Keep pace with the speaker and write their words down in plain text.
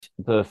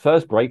the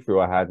first breakthrough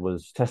I had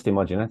was testing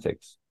my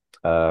genetics.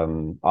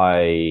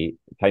 I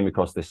came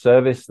across this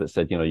service that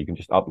said, you can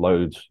just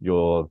upload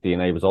your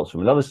DNA results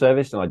from another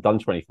service. And I'd done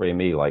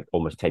 23andMe like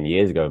almost 10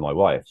 years ago with my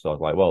wife. So I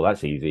was like, well,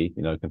 that's easy.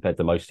 Compared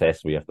to most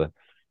tests, we have to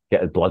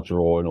get a blood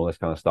draw and all this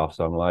kind of stuff.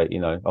 So I'm like,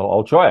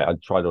 I'll try it.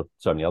 I'd tried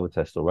so many other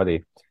tests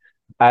already.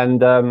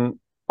 And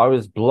I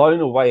was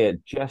blown away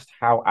at just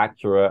how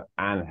accurate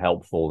and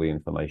helpful the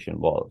information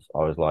was. I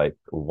was like,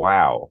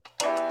 wow.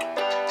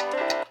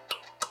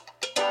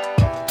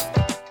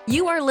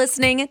 You are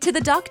listening to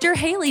The Dr.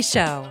 Haley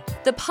Show,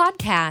 the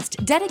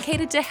podcast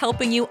dedicated to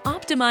helping you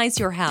optimize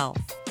your health.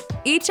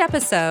 Each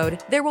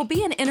episode, there will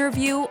be an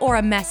interview or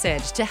a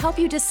message to help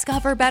you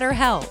discover better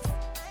health.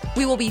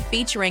 We will be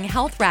featuring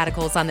health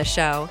radicals on the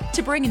show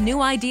to bring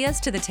new ideas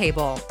to the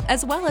table,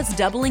 as well as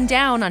doubling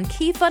down on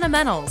key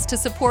fundamentals to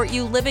support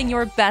you living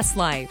your best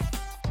life.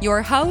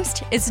 Your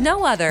host is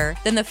no other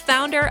than the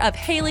founder of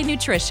Haley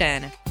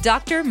Nutrition,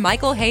 Dr.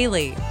 Michael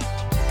Haley.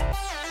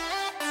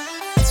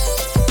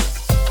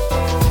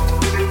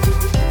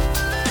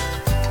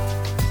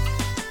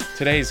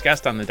 Today's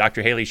guest on the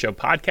Dr. Haley Show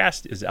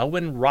podcast is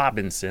Elwyn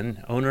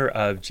Robinson, owner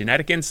of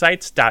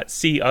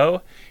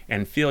geneticinsights.co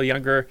and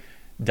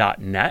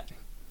feelyounger.net.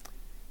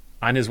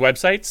 On his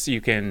websites, you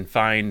can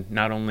find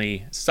not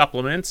only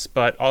supplements,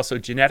 but also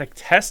genetic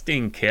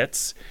testing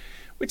kits,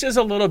 which is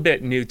a little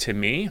bit new to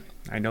me.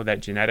 I know that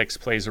genetics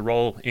plays a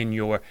role in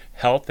your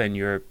health and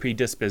your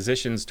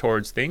predispositions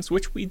towards things,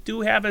 which we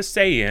do have a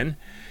say in.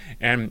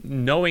 And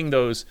knowing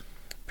those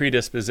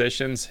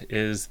predispositions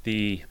is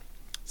the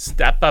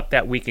step up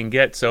that we can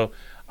get. So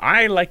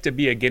I like to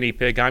be a guinea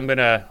pig. I'm going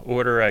to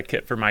order a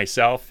kit for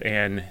myself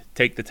and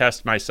take the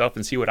test myself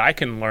and see what I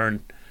can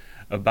learn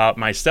about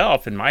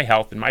myself and my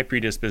health and my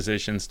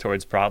predispositions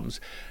towards problems.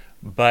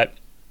 But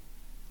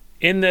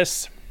in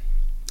this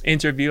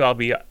interview, I'll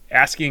be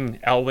asking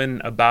Elwyn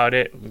about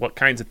it, what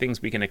kinds of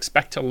things we can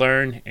expect to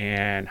learn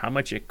and how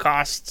much it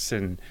costs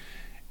and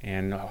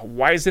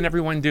why isn't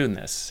everyone doing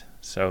this?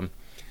 So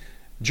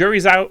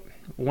jury's out.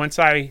 Once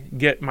I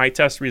get my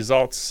test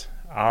results,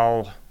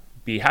 I'll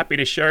be happy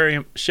to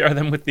share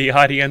them with the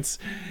audience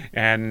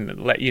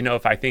and let you know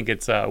if I think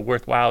it's a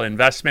worthwhile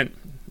investment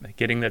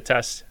getting the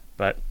test.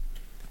 But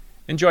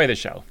enjoy the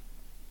show.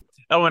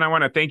 Elwyn, I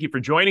want to thank you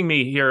for joining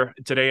me here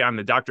today on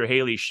the Dr.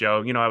 Haley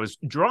Show. I was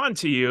drawn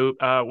to you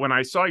when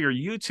I saw your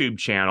YouTube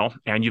channel,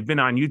 and you've been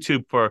on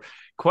YouTube for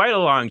quite a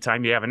long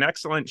time. You have an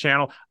excellent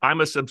channel.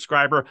 I'm a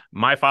subscriber.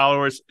 My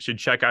followers should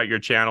check out your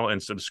channel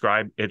and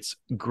subscribe. It's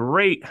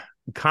great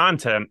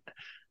content.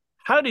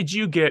 How did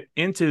you get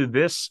into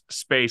this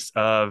space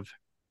of,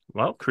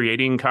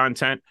 creating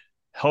content,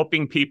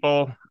 helping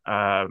people?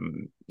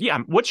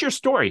 What's your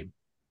story?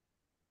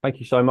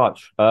 Thank you so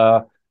much.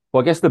 Well,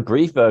 I guess the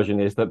brief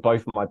version is that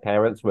both my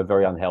parents were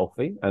very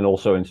unhealthy and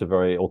also into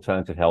very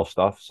alternative health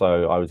stuff.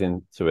 So I was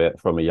into it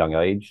from a young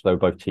age. They were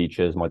both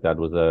teachers. My dad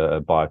was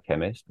a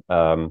biochemist.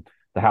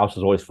 The house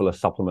was always full of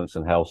supplements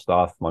and health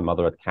stuff. My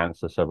mother had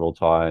cancer several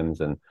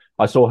times, and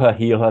I saw her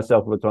heal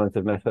herself with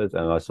alternative methods,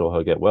 and I saw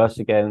her get worse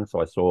again.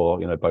 So I saw,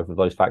 both of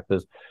those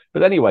factors.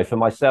 But anyway, for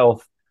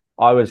myself,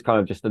 I was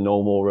kind of just a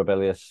normal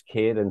rebellious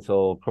kid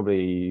until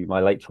probably my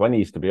late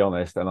 20s, to be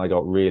honest. And I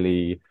got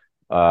really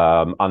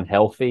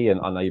unhealthy and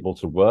unable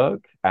to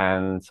work.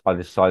 And I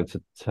decided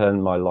to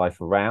turn my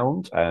life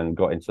around and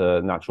got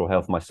into natural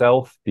health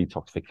myself,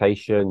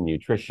 detoxification,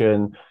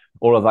 nutrition,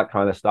 all of that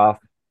kind of stuff.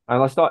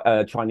 And I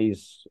started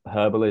Chinese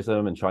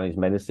herbalism and Chinese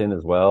medicine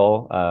as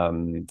well,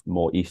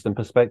 more Eastern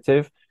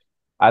perspective.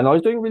 And I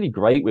was doing really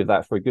great with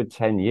that for a good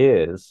 10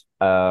 years.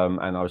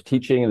 And I was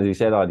teaching, and as you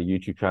said, I had a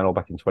YouTube channel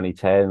back in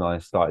 2010. I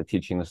started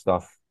teaching the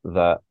stuff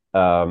that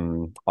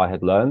I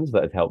had learned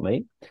that had helped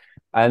me.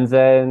 And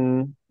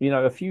then,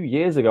 a few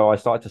years ago, I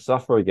started to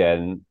suffer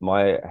again.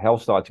 My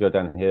health started to go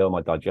downhill,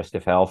 my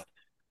digestive health.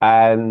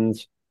 And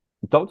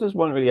doctors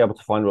weren't really able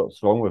to find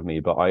what's wrong with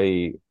me, but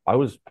I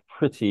was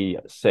pretty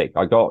sick.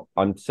 I'm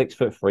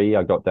 6'3".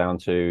 I got down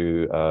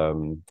to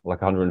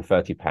like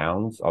 130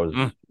 pounds. I was,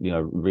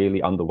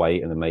 really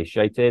underweight and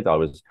emaciated. I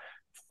was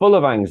full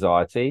of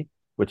anxiety,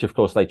 which of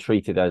course they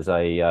treated as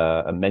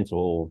a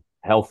mental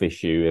health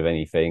issue, if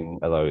anything,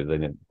 although they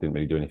didn't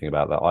really do anything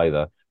about that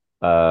either.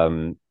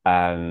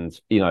 And,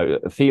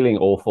 feeling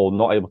awful,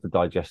 not able to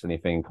digest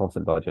anything,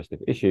 constant digestive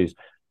issues.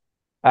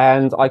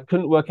 And I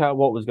couldn't work out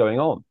what was going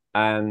on.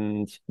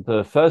 And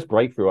the first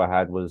breakthrough I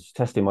had was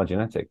testing my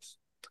genetics.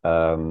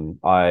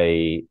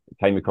 I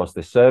came across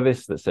this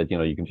service that said,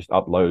 you can just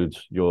upload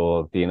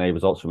your DNA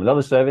results from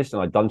another service.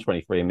 And I'd done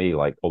 23andMe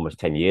like almost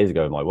 10 years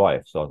ago with my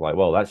wife. So I was like,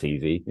 well, that's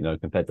easy.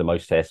 Compared to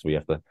most tests, we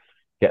have to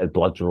get a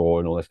blood draw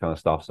and all this kind of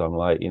stuff. So I'm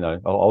like,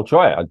 I'll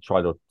try it. I'd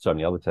tried so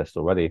many other tests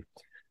already.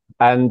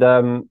 And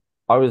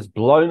I was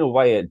blown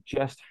away at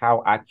just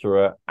how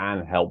accurate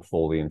and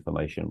helpful the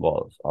information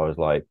was. I was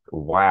like,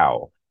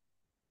 wow.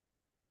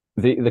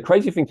 The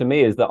crazy thing to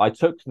me is that I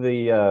took I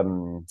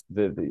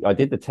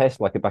did the test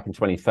like back in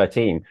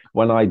 2013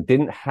 when I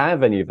didn't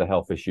have any of the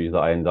health issues that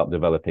I ended up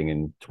developing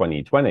in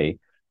 2020.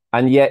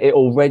 And yet it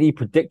already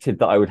predicted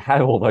that I would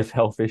have all those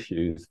health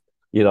issues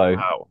you know,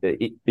 Wow.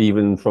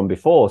 even from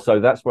before. So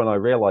that's when I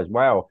realized,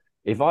 wow,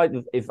 if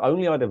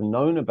only I'd have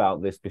known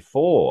about this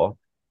before,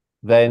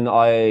 then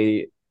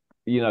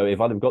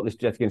if I'd have got this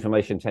genetic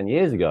information 10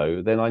 years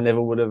ago, then I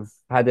never would have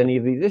had any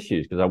of these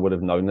issues because I would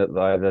have known that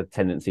I had a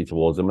tendency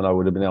towards them and I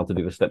would have been able to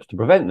do the steps to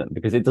prevent them,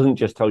 because it doesn't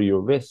just tell you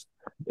a risk.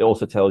 It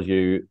also tells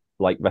you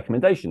like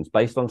recommendations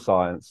based on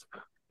science,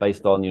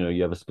 based on,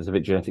 you have a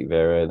specific genetic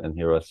variant and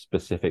here are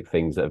specific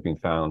things that have been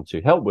found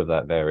to help with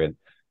that variant.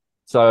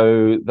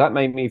 So that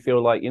made me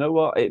feel like, you know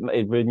what,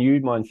 it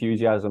renewed my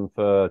enthusiasm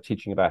for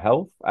teaching about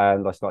health,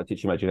 and I started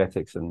teaching about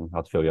genetics and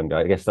how to feel younger.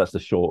 I guess that's the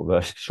short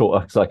version,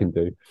 short as I can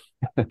do.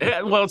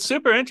 Well, it's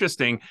super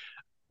interesting.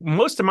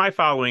 Most of my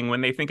following,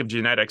 when they think of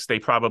genetics, they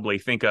probably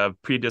think of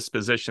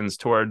predispositions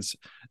towards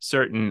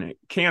certain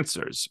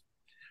cancers.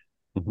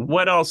 Mm-hmm.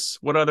 What else?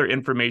 What other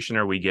information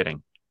are we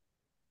getting?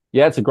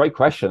 Yeah, it's a great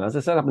question. As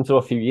I said, up until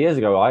a few years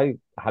ago, I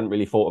hadn't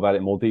really thought about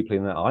it more deeply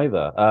than that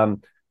either.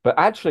 But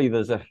actually,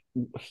 there's a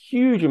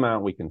huge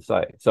amount we can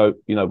say. So,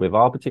 with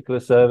our particular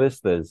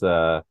service, there's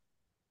over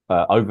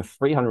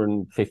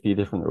 350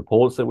 different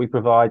reports that we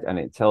provide, and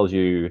it tells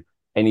you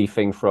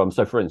anything from,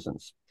 so for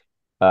instance,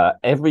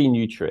 every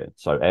nutrient,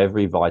 so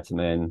every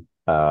vitamin,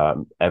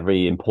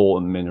 every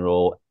important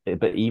mineral,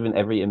 but even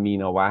every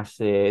amino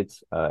acid,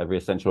 every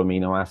essential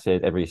amino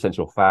acid, every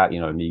essential fat,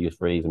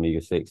 omega-3s,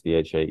 omega-6,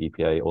 DHA,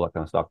 EPA, all that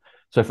kind of stuff.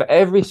 So for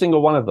every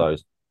single one of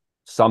those,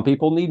 some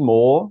people need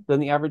more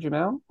than the average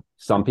amount,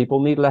 some people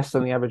need less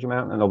than the average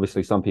amount, and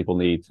obviously some people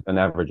need an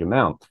average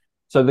amount.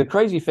 So the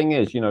crazy thing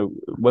is,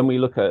 when we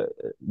look at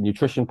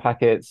nutrition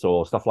packets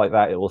or stuff like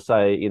that, it will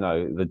say,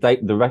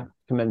 the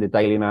recommended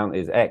daily amount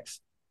is X.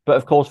 But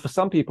of course, for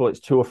some people,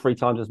 it's 2 or 3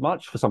 times as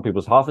much. For some people,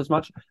 it's half as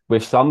much.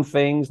 With some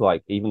things,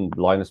 like even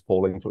Linus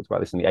Pauling talked about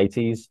this in the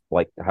 80s,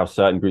 like how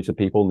certain groups of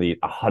people need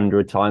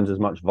 100 times as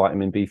much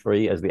vitamin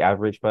B3 as the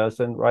average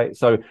person, right?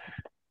 So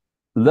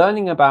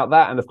learning about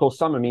that, and of course,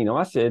 some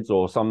amino acids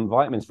or some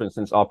vitamins, for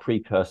instance, are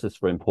precursors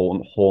for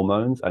important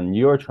hormones and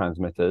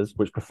neurotransmitters,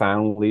 which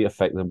profoundly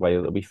affect the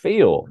way that we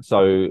feel.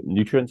 So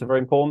nutrients are very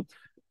important.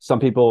 Some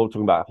people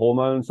talking about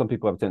hormones, some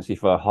people have a tendency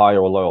for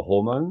higher or lower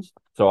hormones.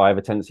 So I have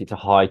a tendency to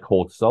high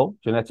cortisol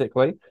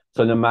genetically.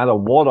 So no matter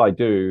what I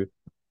do,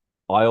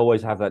 I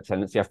always have that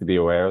tendency. I have to be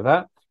aware of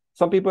that.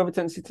 Some people have a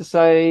tendency to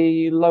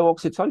say low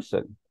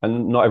oxytocin,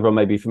 and not everyone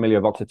may be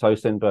familiar with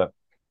oxytocin, but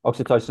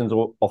oxytocin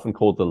is often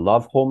called the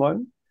love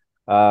hormone.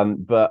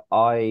 But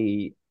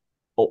I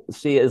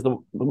see it as the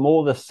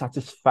more the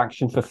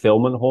satisfaction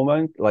fulfillment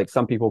hormone. Like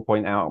some people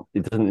point out,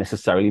 it doesn't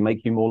necessarily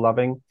make you more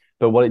loving,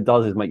 but what it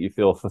does is make you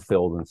feel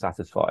fulfilled and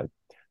satisfied.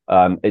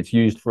 It's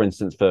used, for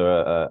instance,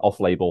 for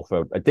off-label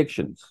for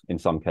addictions in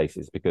some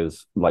cases,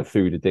 because like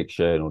food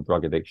addiction or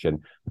drug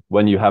addiction,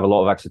 when you have a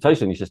lot of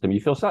oxytocin in your system,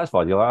 you feel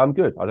satisfied. You're like, I'm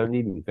good. I don't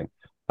need anything.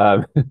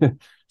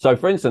 So,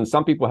 for instance,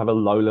 some people have a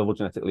low level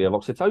genetically of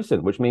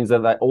oxytocin, which means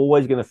that they're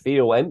always going to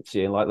feel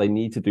empty and like they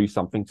need to do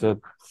something to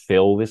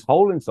fill this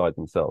hole inside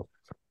themselves.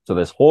 So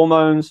there's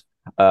hormones,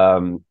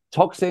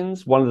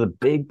 toxins. One of the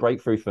big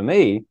breakthroughs for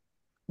me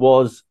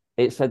was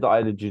it said that I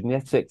had a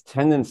genetic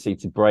tendency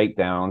to break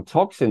down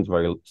toxins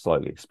very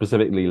slowly,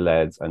 specifically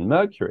lead and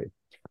mercury.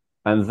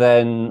 And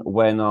then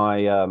when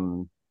I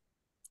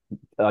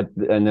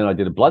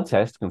did a blood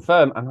test to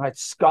confirm, and I had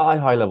sky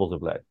high levels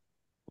of lead.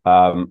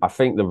 I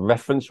think the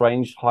reference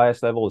range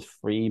highest level is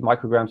 3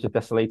 micrograms per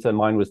deciliter.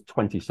 Mine was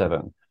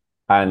 27,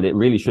 and it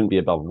really shouldn't be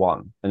above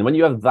 1. And when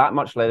you have that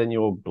much lead in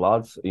your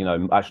blood,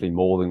 actually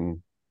more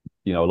than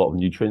a lot of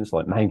nutrients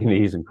like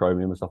manganese and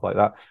chromium and stuff like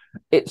that,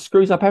 it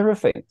screws up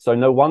everything. So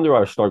no wonder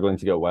I was struggling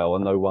to get well,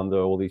 and no wonder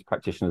all these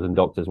practitioners and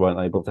doctors weren't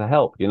able to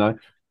help.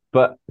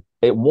 But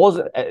it was,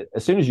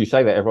 as soon as you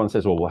say that, everyone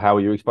says, well, how are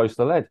you exposed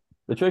to lead?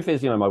 The truth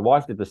is, my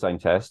wife did the same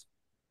test.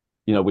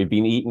 We've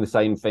been eating the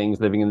same things,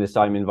 living in the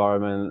same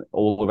environment,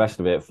 all the rest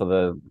of it for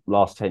the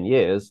last 10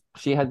 years.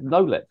 She had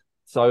no lead.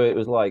 So it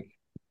was like,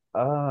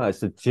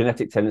 it's a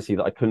genetic tendency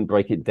that I couldn't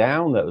break it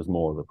down. That was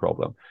more of the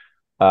problem.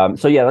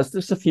 So yeah, that's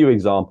just a few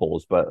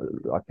examples, but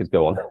I could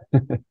go on.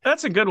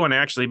 That's a good one,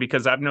 actually,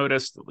 because I've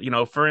noticed,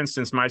 for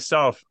instance,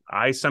 myself,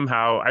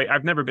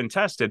 I've never been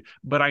tested,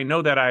 but I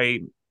know that I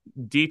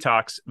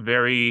detox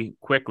very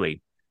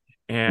quickly.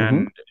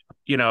 And,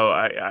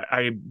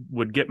 I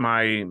would get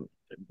my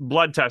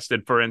blood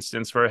tested, for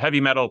instance, for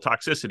heavy metal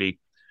toxicity.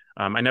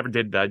 I never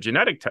did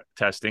genetic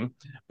testing,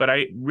 but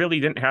I really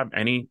didn't have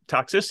any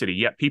toxicity.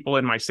 Yet people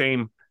in my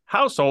same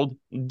household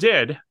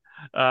did,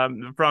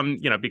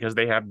 because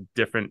they have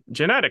different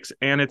genetics.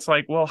 And it's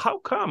like, well, how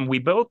come we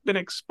both been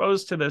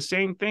exposed to the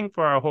same thing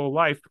for our whole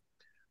life?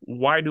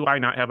 Why do I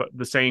not have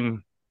the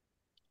same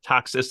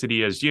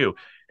toxicity as you?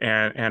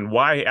 And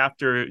why,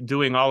 after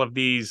doing all of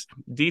these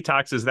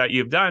detoxes that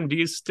you've done, do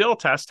you still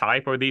test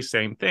high for these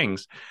same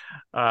things?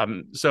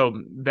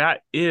 So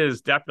that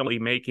is definitely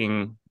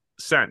making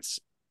sense.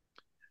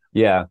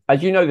 Yeah.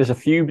 As you know, there's a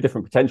few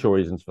different potential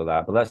reasons for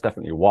that, but that's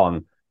definitely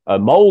one.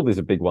 Mold is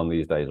a big one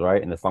these days,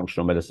 right? In the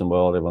functional medicine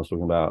world, everyone's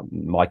talking about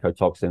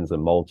mycotoxins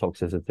and mold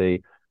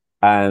toxicity.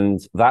 And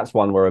that's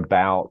one where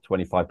about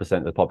 25%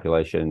 of the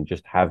population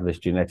just have this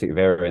genetic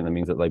variant that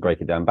means that they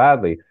break it down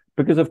badly.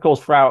 Because, of course,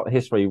 throughout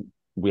history,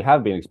 we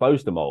have been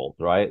exposed to mold,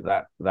 right?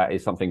 That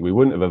is something we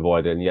wouldn't have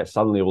avoided. And yet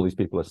suddenly all these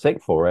people are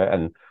sick for it.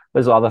 And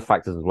there's other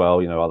factors as well,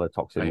 other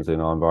toxins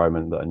in our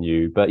environment that are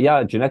new. But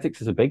yeah,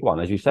 genetics is a big one.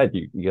 As you said,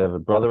 you have a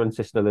brother and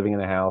sister living in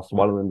a house.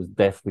 One of them is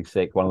deathly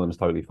sick. One of them is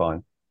totally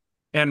fine.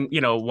 And,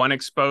 one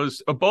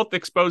exposed, both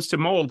exposed to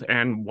mold,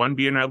 and one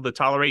being able to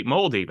tolerate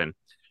mold even.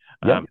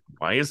 Yeah.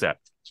 Why is that?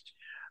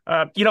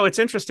 It's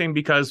interesting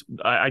because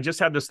I just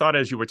had this thought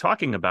as you were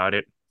talking about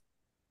it.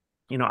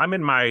 I'm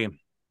in my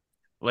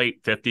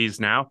late 50s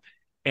now,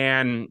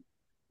 and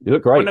you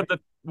look great.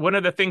 One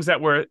of the things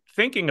that we're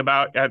thinking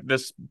about at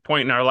this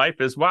point in our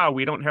life is, wow,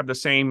 we don't have the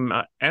same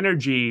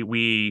energy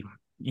we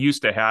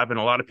used to have, and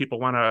a lot of people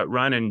want to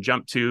run and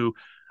jump to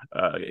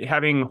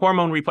having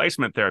hormone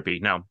replacement therapy.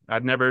 Now,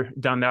 I've never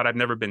done that. I've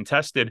never been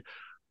tested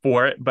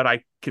for it, but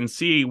I can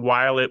see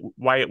why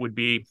it would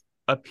be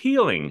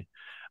appealing.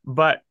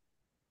 But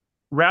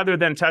rather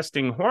than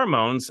testing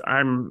hormones,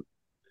 I'm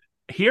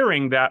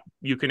hearing that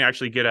you can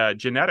actually get a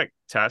genetic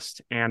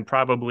test and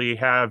probably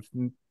have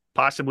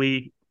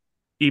possibly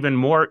even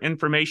more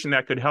information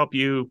that could help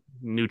you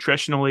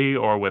nutritionally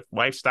or with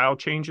lifestyle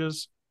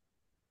changes.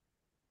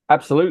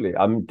 Absolutely.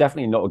 I'm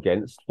definitely not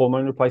against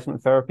hormone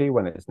replacement therapy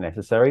when it's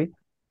necessary.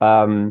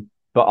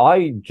 But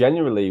I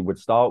generally would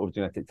start with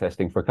genetic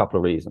testing for a couple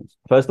of reasons.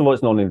 First of all,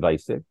 it's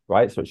non-invasive,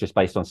 right? So it's just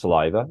based on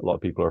saliva. A lot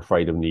of people are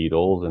afraid of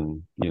needles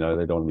and, they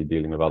don't want to be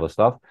dealing with other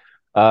stuff.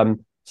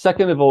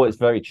 Second of all, it's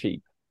very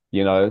cheap,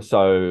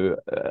 so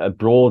a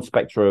broad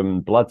spectrum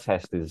blood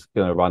test is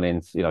going to run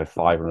in,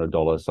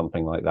 $500,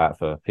 something like that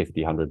for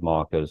 50, 100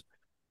 markers.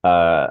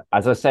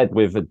 As I said,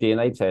 with a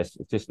DNA test,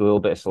 it's just a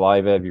little bit of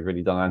saliva. If you've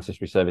really done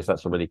ancestry service,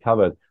 that's already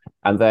covered.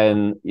 And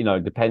then,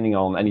 depending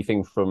on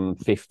anything from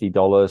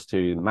 $50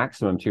 to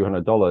maximum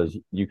 $200,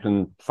 you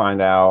can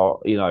find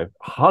out,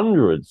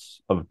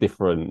 hundreds of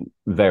different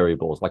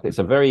variables. Like, it's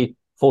a very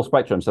full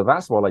spectrum. So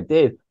that's what I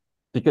did.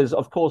 Because,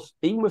 of course,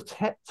 even with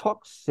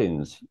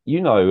toxins,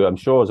 I'm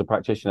sure as a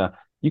practitioner,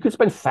 you could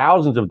spend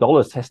thousands of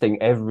dollars testing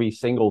every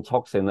single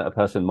toxin that a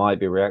person might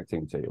be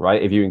reacting to,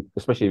 right?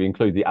 Especially if you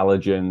include the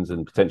allergens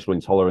and potential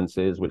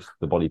intolerances, which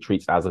the body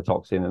treats as a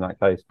toxin in that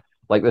case.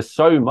 Like, there's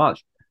so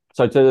much.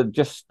 So to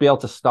just be able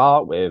to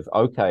start with,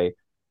 okay,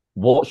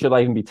 what should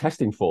I even be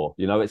testing for?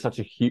 It's such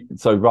a huge.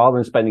 So rather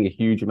than spending a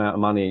huge amount of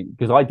money,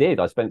 because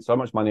I spent so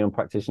much money on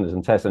practitioners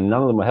and tests, and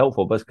none of them were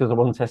helpful, but it's because I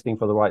wasn't testing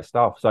for the right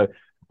stuff. So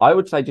I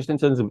would say, just in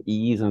terms of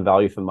ease and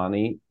value for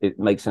money, it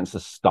makes sense to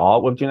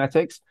start with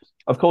genetics.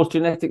 Of course,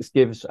 genetics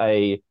gives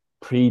a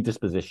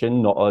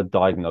predisposition, not a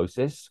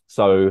diagnosis.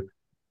 So,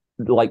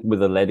 like with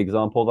the lead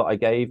example that I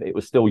gave, it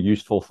was still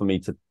useful for me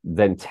to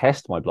then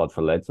test my blood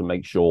for lead to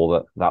make sure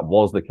that that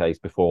was the case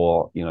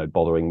before,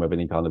 bothering with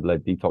any kind of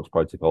lead detox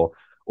protocol,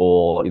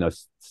 or,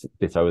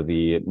 ditto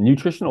the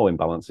nutritional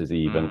imbalances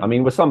even. I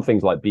mean, with some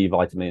things like B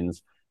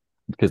vitamins,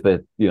 because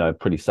they're,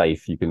 pretty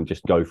safe, you can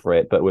just go for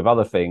it. But with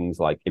other things,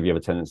 like if you have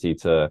a tendency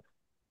to,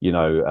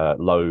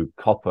 low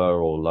copper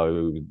or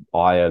low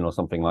iron or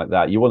something like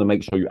that, you want to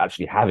make sure you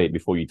actually have it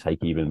before you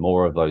take even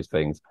more of those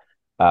things.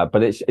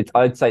 But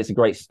I'd say it's a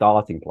great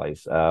starting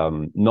place.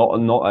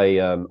 Not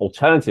a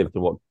alternative to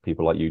what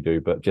people like you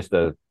do, but just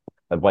a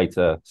way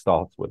to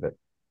start with it.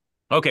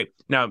 Okay.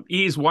 Now,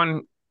 ease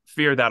one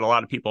fear that a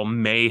lot of people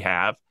may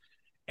have.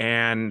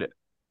 And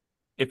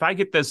if I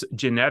get this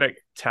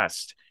genetic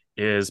test,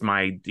 is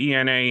my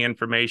DNA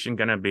information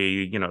going to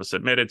be,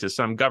 submitted to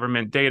some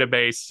government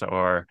database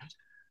or?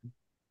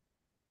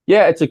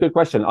 Yeah, it's a good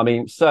question. I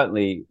mean,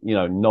 certainly,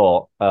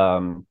 not.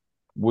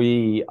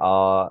 We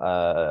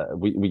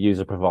use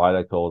a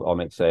provider called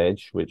Onyx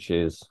Edge, which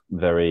is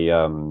very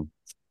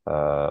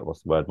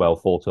what's the word? Well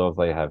thought of.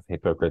 They have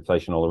HIPAA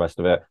accreditation, all the rest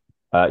of it.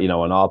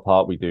 On our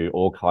part, we do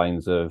all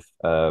kinds of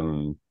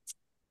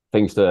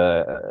things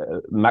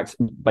to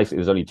basically,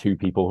 there's only two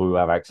people who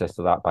have access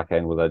to that back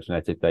end with their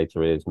genetic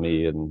data, is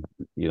me and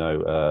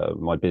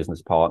my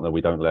business partner.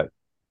 We don't let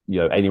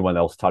anyone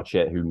else touch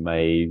it who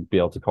may be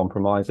able to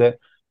compromise it.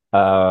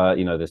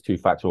 There's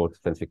two-factor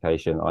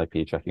authentication,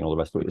 IP checking, all the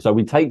rest of it. So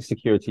we take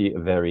security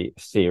very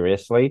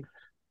seriously.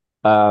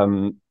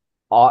 To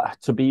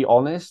be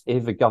honest,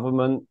 if the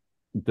government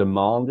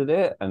demanded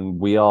it and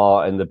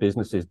the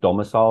business is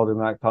domiciled in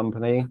that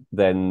company,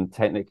 then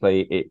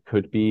technically it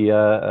could be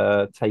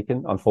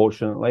taken,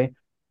 unfortunately.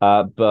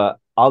 But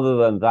other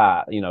than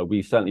that,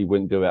 we certainly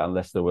wouldn't do it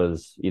unless there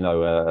was,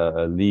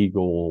 a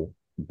legal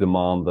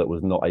demand that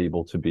was not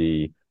able to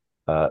be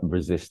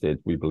resisted.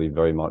 We believe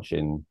very much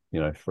in,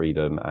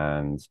 freedom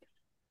and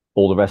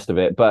all the rest of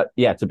it. But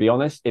yeah, to be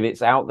honest, if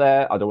it's out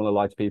there, I don't want to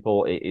lie to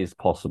people, it is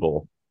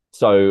possible.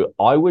 So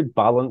I would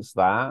balance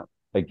that.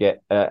 Again,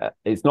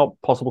 it's not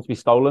possible to be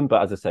stolen,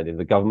 but as I said, if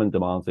the government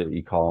demands it,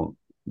 you can't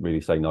really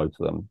say no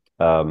to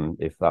them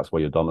if that's where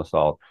you're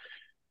domiciled.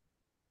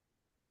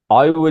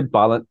 I would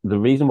balance. The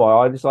reason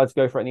why I decided to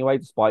go for it anyway,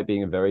 despite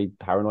being a very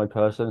paranoid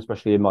person,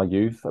 especially in my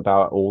youth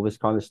about all this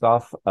kind of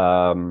stuff,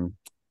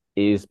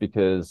 is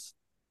because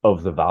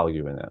of the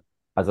value in it.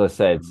 as I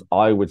said,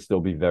 I would still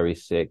be very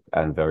sick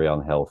and very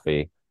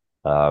unhealthy.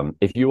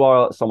 If you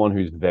are someone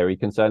who's very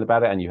concerned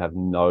about it and you have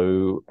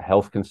no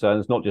health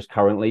concerns, not just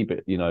currently,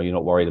 but you're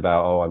not worried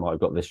about, oh, I might have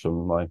got this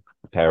from my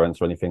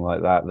parents or anything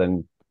like that,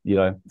 then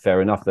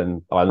fair enough.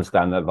 Then I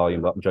understand that value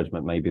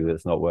judgment maybe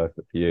that's not worth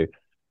it for you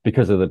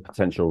because of the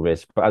potential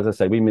risk. But as I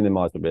say, we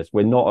minimize the risk.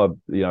 We're not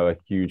a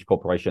huge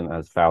corporation that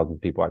has thousands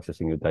of people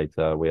accessing your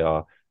data. We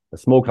are a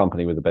small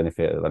company with the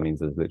benefit that means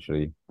there's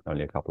literally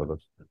only a couple of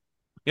us.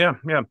 Yeah.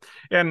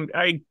 And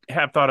I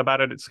have thought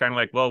about it. It's kind of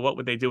like, well, what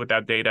would they do with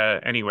that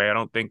data anyway? I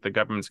don't think the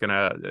government's going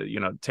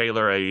to,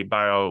 tailor a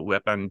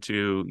bioweapon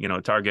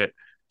to, target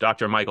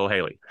Dr. Michael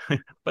Haley.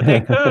 But they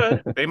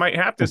could. They might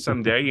have to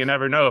someday. You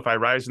never know. If I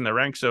rise in the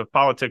ranks of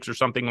politics or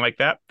something like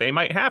that, they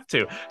might have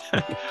to.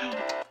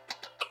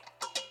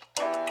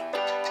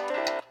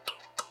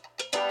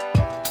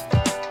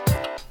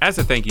 As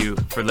a thank you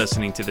for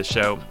listening to the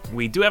show,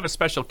 we do have a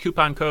special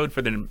coupon code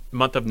for the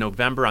month of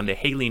November on the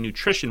Haley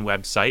Nutrition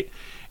website.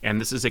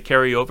 And this is a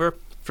carryover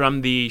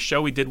from the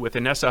show we did with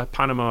Inessa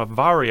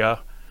Panamavaria.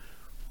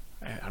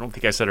 I don't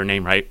think I said her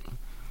name right,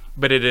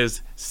 but it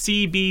is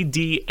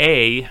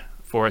CBDA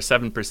for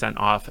 7%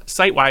 off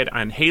site-wide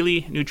on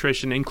Haley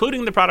Nutrition,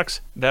 including the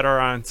products that are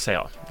on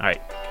sale. All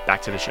right,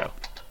 back to the show.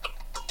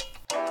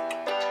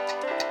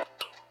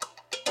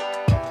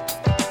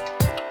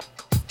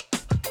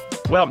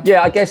 Well,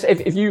 yeah, I guess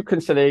if you're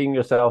considering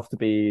yourself to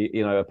be,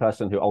 a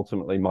person who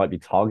ultimately might be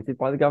targeted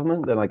by the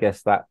government, then I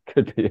guess that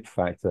could be a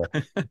factor.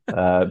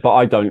 But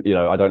I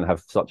don't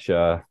have such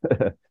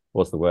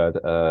what's the word?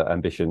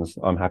 Ambitions.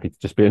 I'm happy to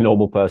just be a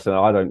normal person.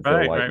 I don't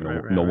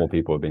feel normal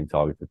people are being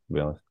targeted, to be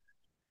honest.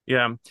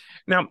 Yeah.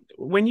 Now,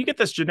 when you get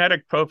this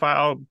genetic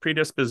profile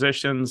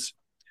predispositions,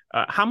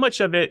 how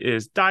much of it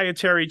is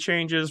dietary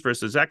changes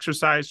versus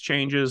exercise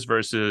changes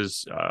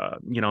versus,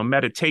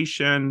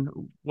 meditation?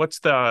 What's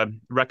the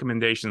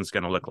recommendations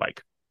going to look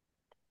like?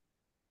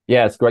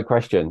 Yeah, it's a great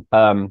question.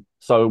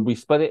 So we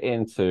split it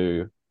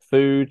into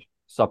food,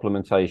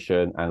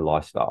 supplementation, and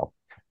lifestyle.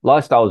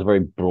 Lifestyle is a very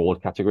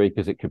broad category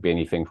because it could be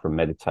anything from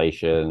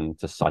meditation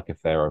to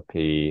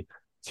psychotherapy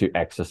to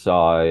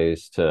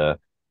exercise to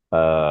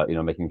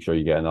making sure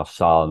you get enough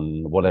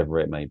sun, whatever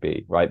it may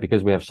be, right?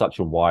 Because we have such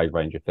a wide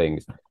range of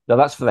things. Now,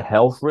 that's for the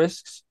health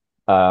risks.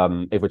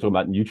 If we're talking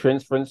about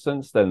nutrients, for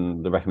instance,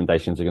 then the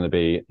recommendations are going to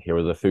be, here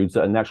are the foods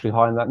that are naturally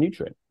high in that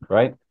nutrient,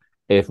 right?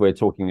 If we're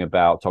talking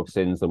about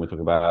toxins, then we're talking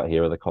about,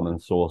 here are the common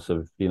source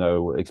of,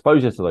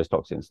 exposure to those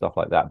toxins, stuff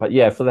like that. But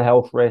yeah, for the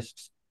health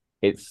risks,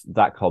 it's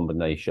that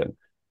combination.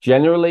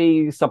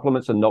 Generally,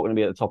 supplements are not going to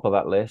be at the top of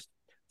that list.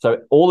 So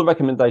all the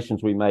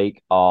recommendations we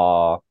make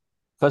are,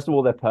 first of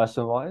all, they're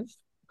personalized.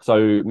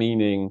 So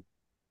meaning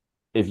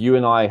if you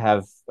and I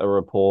have a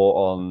report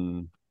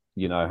on,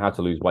 how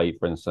to lose weight,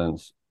 for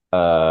instance,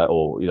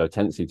 or,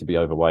 tendency to be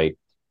overweight,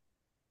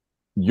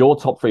 your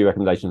top 3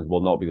 recommendations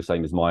will not be the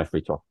same as my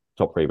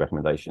top 3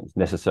 recommendations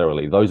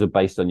necessarily. Those are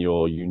based on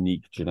your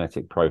unique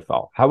genetic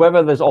profile.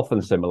 However, there's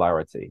often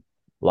similarity,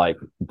 like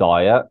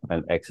diet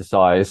and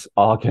exercise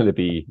are going to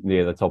be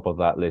near the top of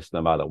that list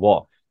no matter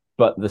what.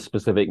 But the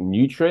specific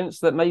nutrients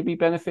that may be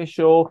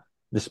beneficial,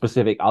 the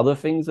specific other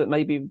things that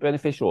may be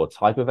beneficial, or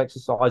type of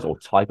exercise or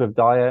type of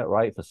diet,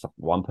 right? For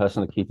one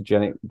person, a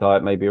ketogenic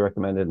diet may be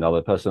recommended.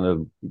 Another person,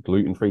 a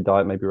gluten-free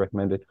diet may be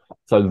recommended.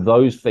 So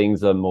those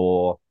things are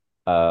more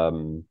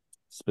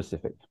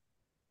specific.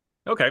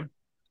 Okay.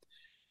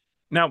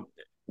 Now,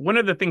 one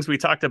of the things we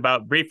talked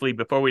about briefly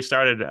before we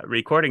started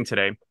recording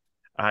today,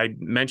 I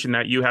mentioned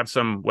that you have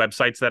some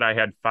websites that I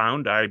had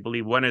found. I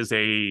believe one is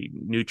a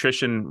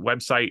nutrition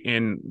website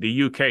in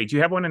the UK. Do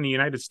you have one in the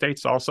United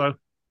States also?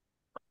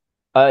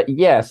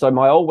 Yeah, so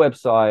my old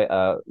website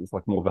is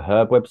like more of a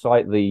herb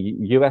website. The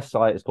US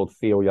site is called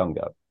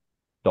feelyounger.net.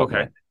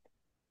 Okay.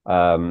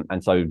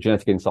 And so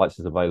Genetic Insights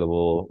is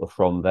available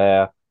from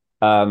there.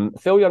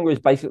 Feel Younger is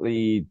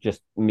basically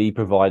just me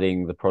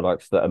providing the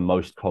products that are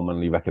most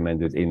commonly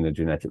recommended in the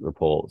genetic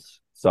reports.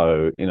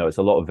 So, it's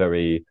a lot of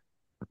very,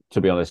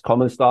 to be honest,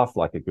 common stuff,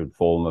 like a good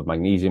form of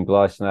magnesium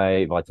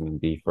glycinate, vitamin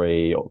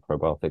D3, or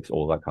probiotics,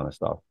 all that kind of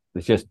stuff.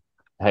 It's just,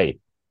 hey,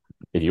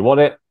 if you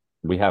want it,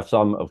 we have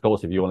some. Of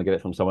course, if you want to get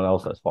it from someone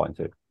else, that's fine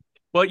too.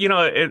 Well,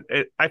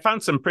 I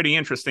found some pretty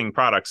interesting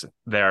products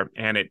there,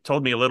 and it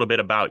told me a little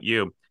bit about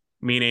you,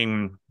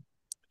 meaning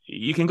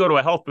you can go to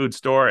a health food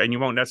store and you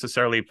won't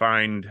necessarily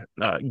find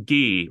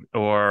ghee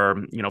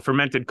or,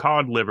 fermented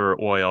cod liver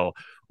oil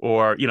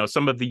or,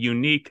 some of the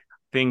unique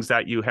things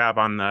that you have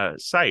on the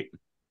site,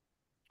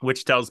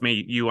 which tells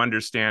me you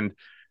understand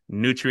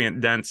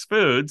nutrient-dense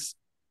foods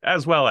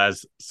as well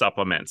as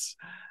supplements.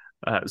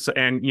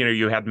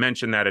 You had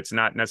mentioned that it's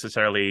not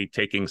necessarily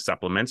taking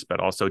supplements, but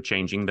also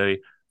changing the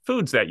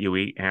foods that you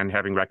eat and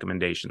having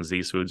recommendations.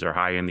 These foods are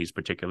high in these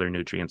particular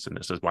nutrients, and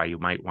this is why you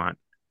might want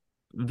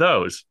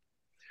those.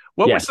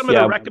 What were some of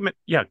the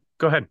Yeah,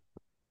 go ahead.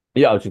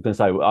 Yeah, I was just going to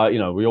say,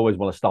 we always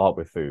want to start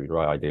with food,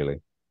 right? Ideally.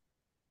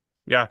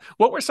 Yeah.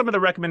 What were some of the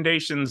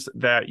recommendations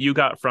that you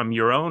got from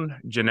your own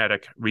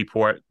genetic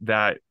report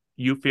that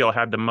you feel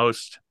had the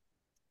most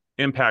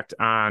impact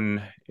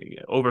on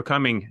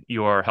overcoming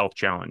your health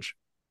challenge?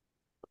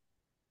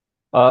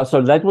 So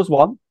lead was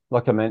one,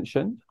 like I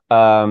mentioned.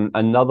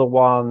 Another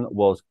one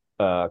was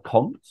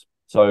COMT.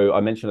 So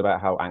I mentioned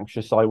about how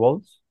anxious I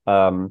was.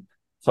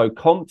 So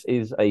COMT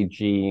is a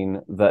gene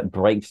that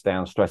breaks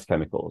down stress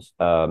chemicals,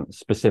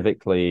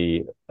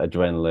 specifically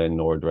adrenaline,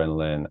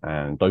 noradrenaline,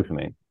 and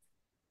dopamine.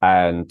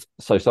 And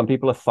so some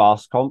people are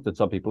fast COMT and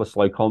some people are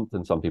slow COMT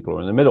and some people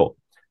are in the middle.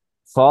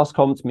 Fast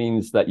COMT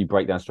means that you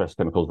break down stress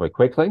chemicals very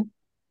quickly.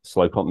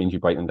 Slow COMT means you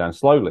break them down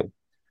slowly.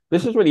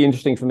 This was really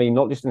interesting for me,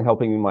 not just in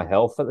helping my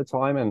health at the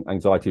time, and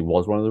anxiety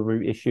was one of the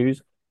root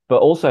issues,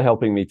 but also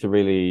helping me to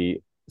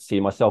really see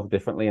myself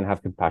differently and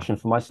have compassion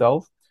for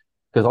myself.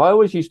 Because I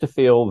always used to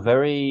feel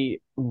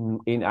very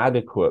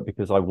inadequate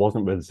because I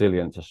wasn't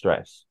resilient to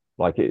stress.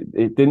 Like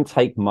it didn't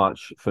take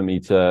much for me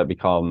to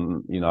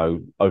become,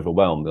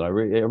 overwhelmed. And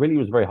it really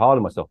was very hard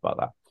on myself about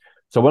that.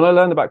 So when I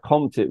learned about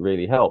COMT, it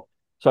really helped.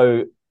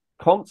 So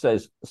COMT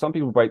says some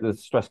people break the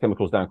stress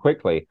chemicals down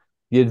quickly.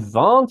 The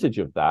advantage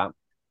of that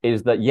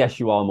is that, yes,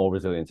 you are more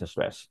resilient to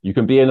stress. You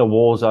can be in a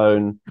war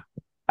zone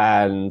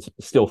and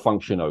still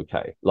function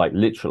okay, like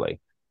literally.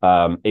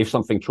 If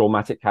something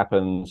traumatic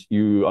happens,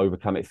 you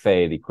overcome it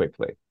fairly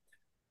quickly.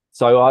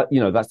 So,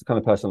 that's the kind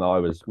of person that I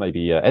was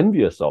maybe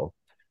envious of.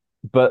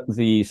 But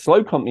the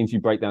slow COMT means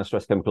you break down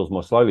stress chemicals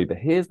more slowly. But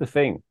here's the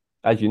thing.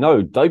 As you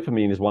know,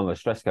 dopamine is one of the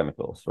stress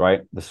chemicals,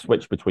 right? The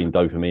switch between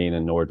dopamine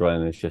and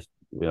noradrenaline is just,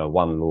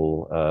 one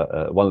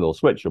little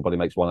switch. Your body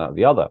makes one out of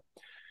the other.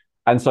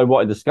 And so what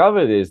I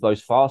discovered is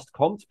those fast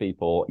COMT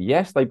people,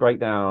 yes, they break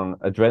down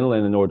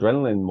adrenaline and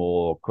noradrenaline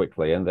more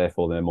quickly, and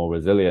therefore they're more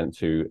resilient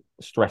to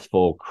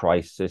stressful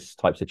crisis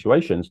type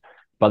situations,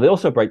 but they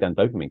also break down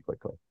dopamine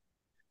quickly.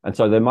 And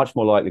so they're much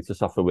more likely to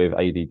suffer with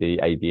ADD,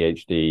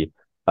 ADHD,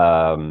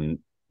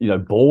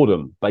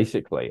 boredom,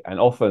 basically. And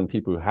often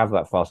people who have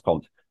that fast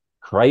COMT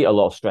create a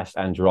lot of stress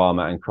and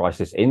drama and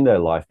crisis in their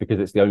life because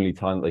it's the only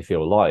time that they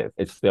feel alive.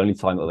 It's the only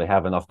time that they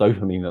have enough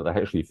dopamine that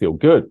they actually feel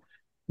good.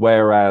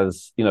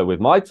 Whereas, with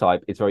my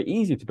type, it's very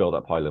easy to build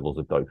up high levels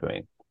of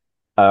dopamine.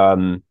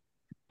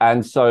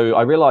 And so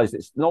I realized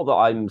it's not that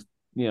I'm,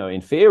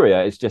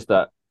 inferior. It's just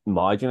that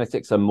my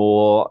genetics are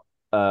more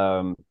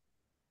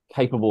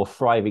capable of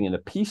thriving in a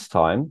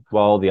peacetime,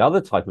 while the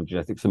other type of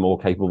genetics are more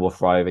capable of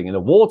thriving in a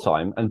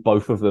wartime. And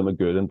both of them are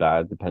good and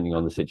bad, depending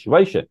on the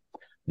situation.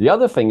 The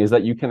other thing is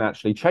that you can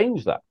actually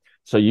change that.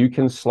 So you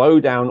can slow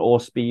down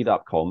or speed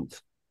up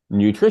COMT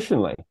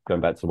nutritionally,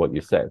 going back to what you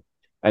said.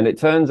 And it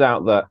turns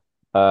out that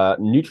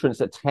nutrients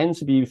that tend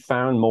to be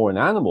found more in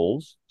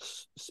animals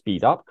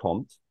speed up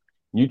COMT.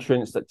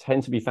 Nutrients that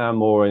tend to be found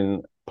more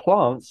in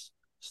plants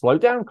slow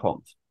down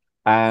COMT.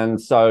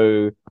 And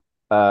so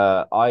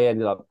I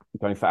ended up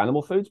going for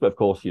animal foods, but of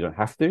course you don't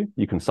have to.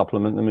 You can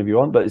supplement them if you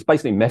want. But it's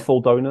basically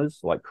methyl donors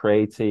like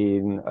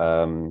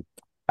creatine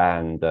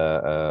and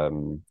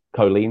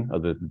choline are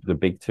the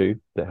big two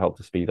that help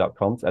to speed up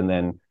COMT. And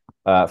then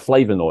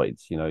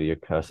flavonoids, your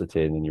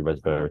quercetin and your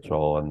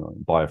resveratrol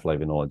and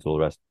bioflavonoids, all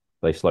the rest.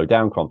 They slow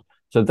down COMT.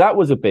 So that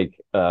was a big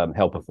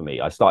helper for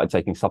me. I started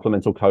taking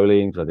supplemental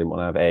choline because I didn't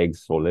want to have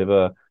eggs or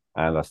liver.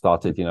 And I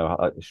started,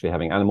 actually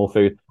having animal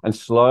food. And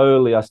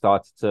slowly I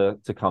started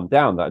to come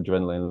down. That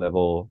adrenaline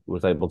level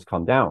was able to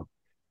come down.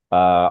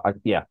 I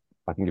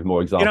can give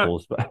more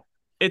examples. But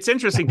it's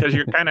interesting because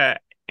you're kind of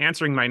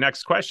answering my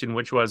next question,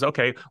 which was,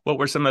 okay, what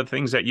were some of the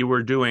things that you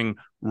were doing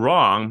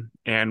wrong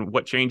and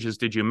what changes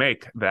did you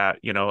make that,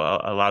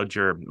 allowed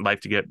your life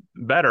to get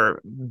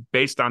better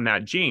based on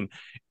that gene?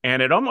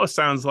 And it almost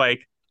sounds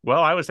like,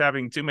 well, I was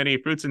having too many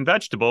fruits and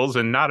vegetables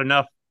and not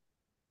enough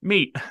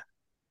meat.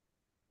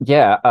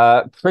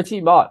 Yeah,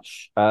 pretty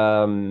much. I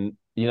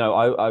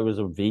was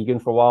a vegan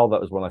for a while.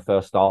 That was when I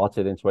first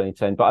started in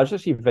 2010. But I was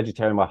actually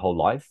vegetarian my whole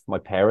life. My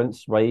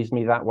parents raised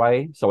me that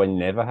way. So I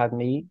never had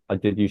meat. I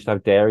did used to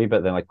have dairy,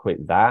 but then I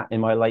quit that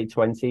in my late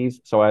 20s.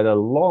 So I had a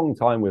long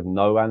time with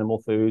no animal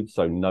food.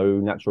 So no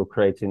natural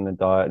creatine in the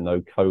diet,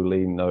 no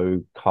choline,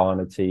 no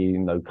carnitine,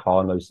 no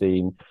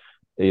carnosine,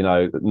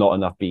 not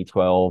enough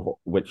B12,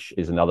 which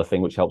is another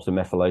thing which helps with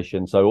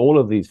methylation. So all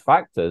of these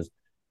factors.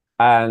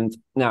 And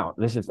now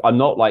I'm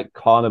not like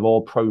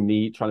carnivore, pro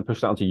meat, trying to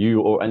push that onto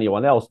you or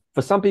anyone else.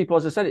 For some people,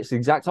 as I said, it's the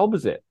exact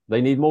opposite.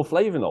 They need more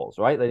flavonols,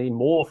 right? They need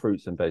more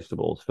fruits and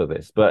vegetables for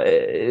this. But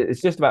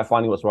it's just about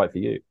finding what's right for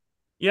you.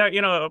 Yeah,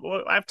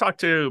 I've talked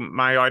to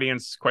my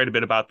audience quite a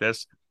bit about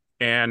this.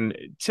 And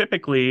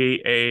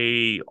typically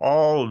a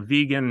all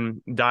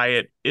vegan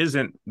diet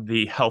isn't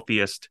the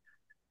healthiest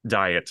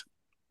diet.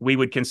 We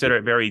would consider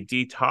it very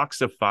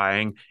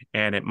detoxifying,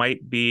 and it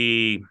might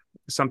be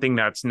something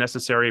that's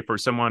necessary for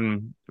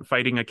someone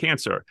fighting a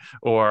cancer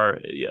or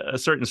a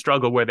certain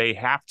struggle where they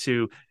have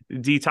to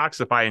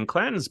detoxify and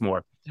cleanse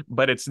more,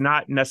 but it's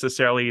not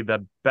necessarily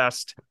the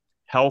best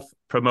health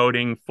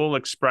promoting, full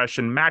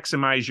expression,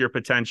 maximize your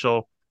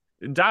potential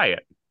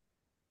diet.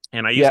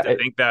 And I used to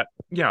think that,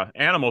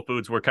 animal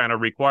foods were kind of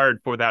required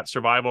for that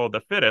survival of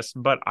the fittest,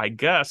 but I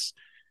guess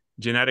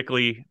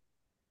genetically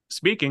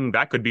speaking,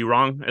 that could be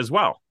wrong as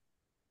well.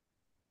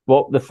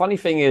 Well, the funny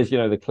thing is,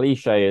 the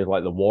cliche is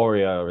like the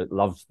warrior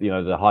loves,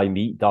 the high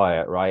meat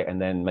diet, right?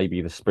 And then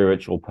maybe the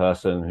spiritual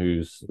person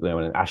who's, in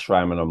an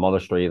ashram and a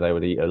monastery, they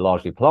would eat a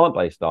largely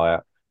plant-based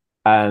diet.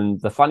 And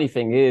the funny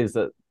thing is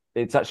that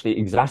it's actually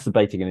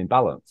exacerbating an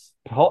imbalance,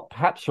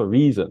 perhaps for a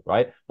reason,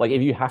 right? Like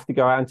if you have to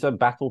go out into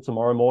battle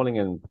tomorrow morning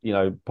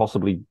and,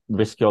 possibly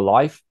risk your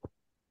life,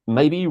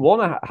 maybe you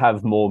want to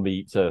have more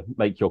meat to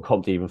make your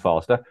comp even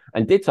faster.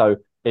 And ditto,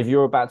 if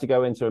you're about to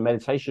go into a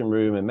meditation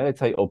room and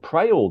meditate or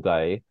pray all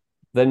day,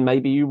 then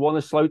maybe you want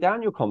to slow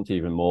down your comp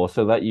even more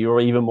so that you're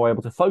even more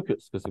able to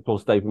focus. Because of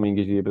course, dopamine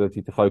gives you the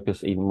ability to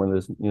focus even when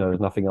there's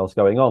nothing else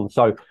going on.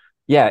 So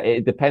yeah,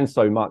 it depends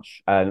so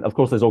much. And of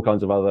course, there's all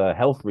kinds of other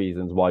health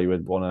reasons why you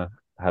would want to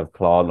have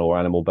plant or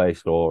animal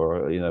based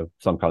or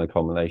some kind of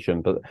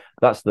combination. But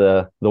that's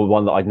the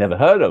one that I'd never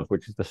heard of,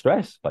 which is the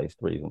stress based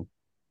reason.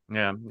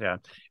 Yeah.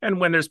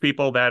 And when there's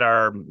people that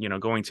are,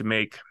 going to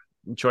make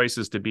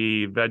choices to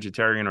be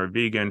vegetarian or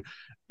vegan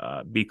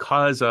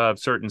because of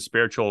certain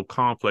spiritual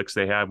conflicts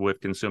they have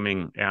with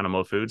consuming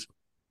animal foods,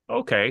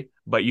 okay,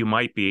 but you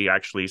might be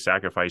actually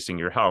sacrificing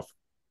your health,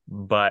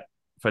 but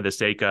for the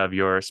sake of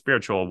your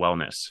spiritual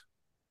wellness.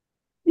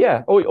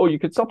 Yeah, or you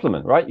could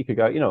supplement, right? You could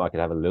go, I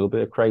could have a little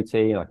bit of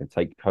creatine, I can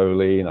take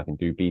choline, I can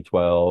do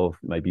B12,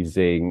 maybe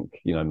zinc,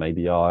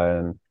 maybe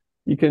iron.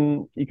 You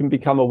can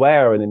become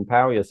aware and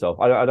empower yourself.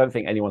 I don't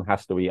think anyone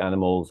has to eat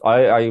animals.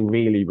 I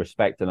really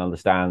respect and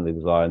understand the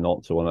desire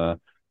not to want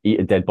to eat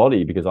a dead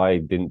body because I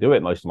didn't do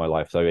it most of my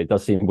life. So it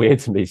does seem weird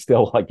to me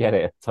still. I get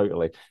it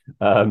totally.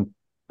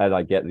 And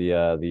I get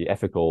the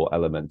ethical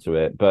element to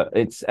it. But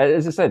it's,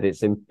 as I said,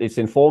 it's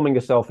informing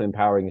yourself,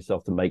 empowering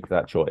yourself to make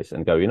that choice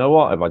and go, you know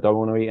what, if I don't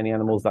want to eat any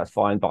animals, that's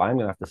fine, but I'm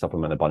going to have to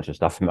supplement a bunch of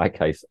stuff in that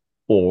case,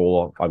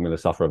 or I'm going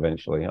to suffer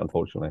eventually,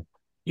 unfortunately.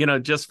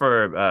 Just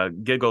for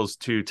giggles,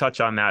 to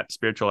touch on that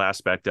spiritual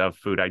aspect of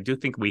food, I do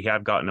think we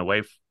have gotten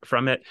away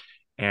from it,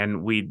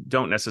 and we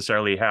don't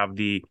necessarily have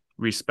the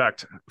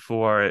respect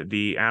for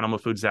the animal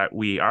foods that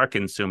we are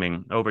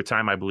consuming. Over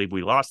time, I believe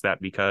we lost that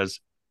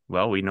because,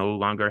 well, we no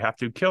longer have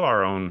to kill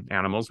our own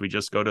animals. We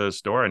just go to the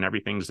store and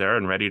everything's there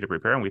and ready to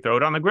prepare, and we throw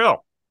it on the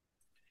grill.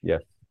 Yeah.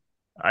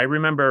 I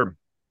remember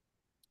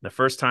the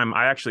first time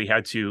I actually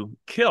had to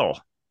kill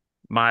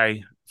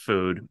my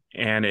food,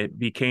 and it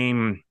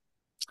became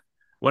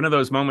one of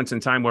those moments in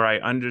time where I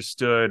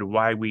understood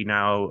why we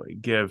now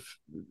give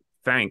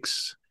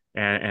thanks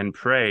and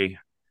pray,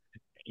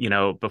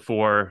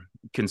 before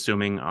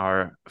consuming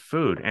our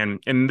food.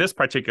 And in this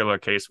particular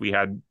case, we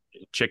had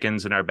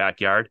chickens in our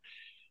backyard,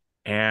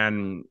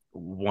 and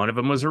one of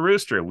them was a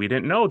rooster. We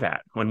didn't know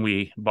that when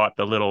we bought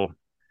the little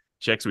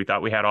chicks. We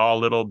thought we had all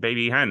little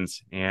baby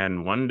hens.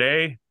 And one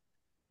day,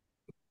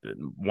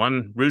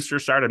 one rooster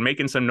started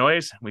making some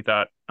noise. We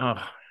thought,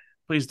 oh,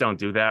 please don't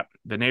do that.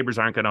 The neighbors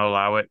aren't going to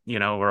allow it.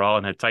 We're all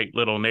in a tight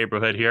little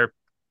neighborhood here.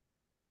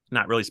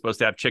 Not really supposed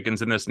to have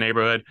chickens in this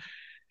neighborhood.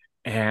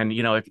 And,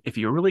 if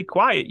you're really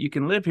quiet, you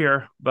can live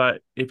here.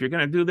 But if you're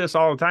going to do this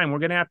all the time, we're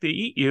going to have to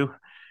eat you.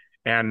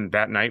 And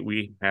that night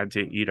we had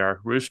to eat our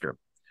rooster.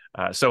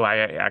 So I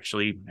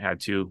actually had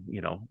to,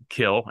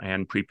 kill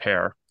and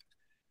prepare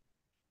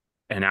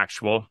an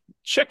actual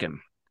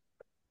chicken.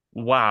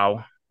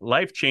 Wow.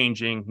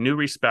 Life-changing, new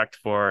respect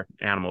for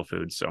animal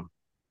food. So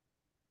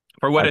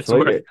for what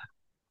Absolutely. it's worth.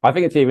 I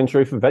think it's even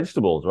true for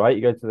vegetables, right?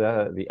 You go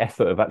to the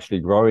effort of actually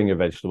growing a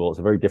vegetable. It's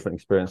a very different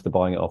experience to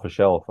buying it off a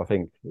shelf, I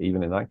think,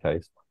 even in that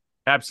case.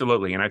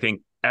 Absolutely. And I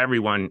think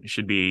everyone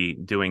should be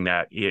doing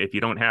that. If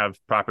you don't have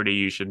property,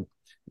 you should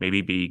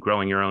maybe be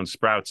growing your own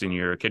sprouts in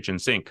your kitchen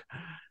sink.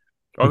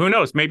 Or who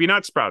knows, maybe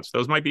not sprouts.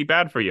 Those might be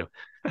bad for you.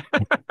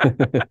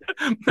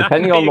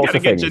 Depending on you lots got to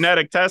of get things.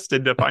 genetic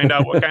tested to find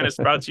out what kind of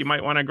sprouts you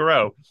might want to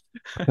grow.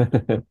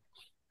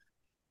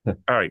 All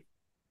right.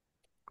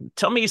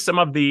 Tell me some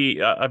of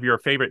of your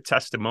favorite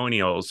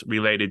testimonials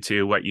related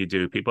to what you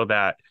do. People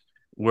that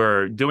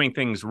were doing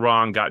things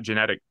wrong, got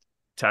genetic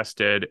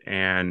tested,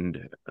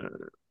 and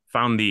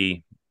found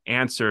the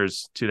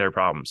answers to their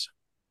problems.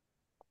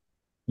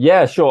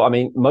 Yeah, sure. I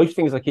mean, most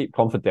things I keep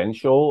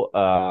confidential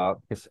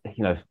because,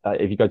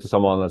 if you go to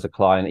someone as a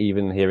client,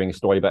 even hearing a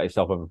story about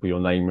yourself with your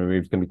name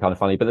removed can be kind of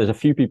funny. But there's a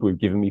few people who've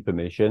given me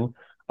permission.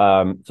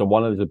 So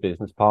one is a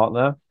business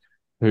partner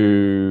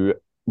who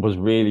was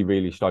really,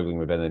 really struggling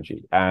with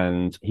energy,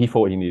 and he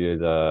thought he needed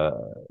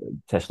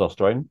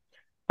testosterone.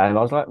 And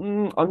I was like,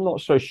 I'm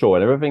not so sure.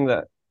 And everything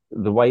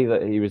the way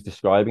that he was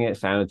describing it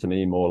sounded to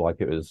me more like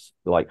it was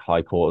like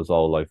high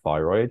cortisol, low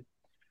thyroid.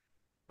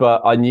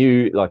 But I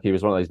knew like he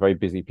was one of those very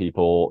busy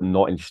people,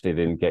 not interested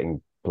in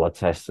getting blood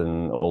tests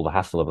and all the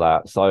hassle of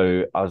that.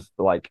 So I was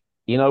like,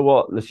 you know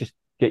what? Let's just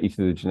get you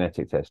to the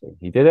genetic testing.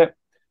 He did it.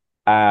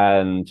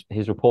 And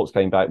his reports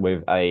came back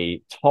with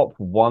a top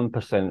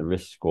 1%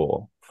 risk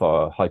score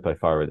for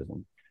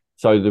hypothyroidism.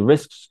 So the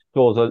risk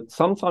scores are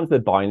sometimes they're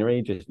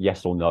binary, just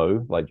yes or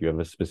no, like you have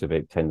a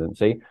specific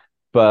tendency.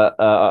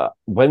 But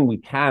when we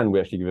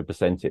actually give a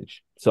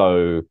percentage.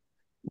 So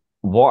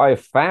what I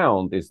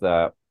found is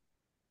that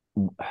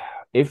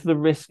if the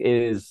risk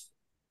is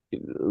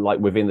like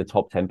within the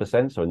top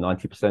 10%, so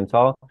 90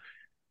 percentile,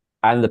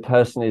 and the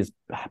person is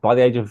by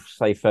the age of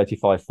say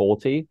 35,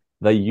 40,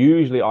 they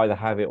usually either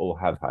have it or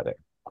have had it.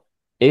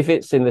 If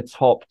it's in the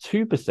top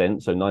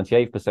 2%, so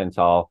 98th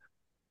percentile,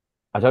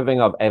 I don't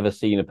think I've ever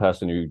seen a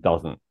person who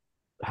doesn't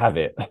have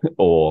it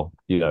or,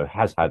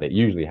 has had it,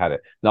 usually had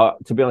it. Now,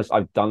 to be honest,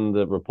 I've done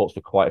the reports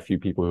for quite a few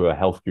people who are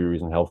health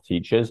gurus and health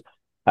teachers.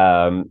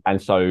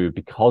 And so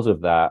because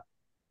of that,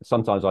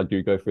 sometimes I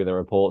do go through their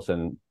reports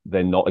and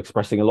they're not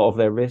expressing a lot of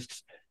their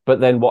risks. But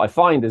then what I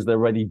find is they're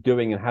already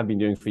doing and have been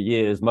doing for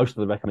years most of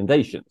the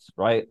recommendations,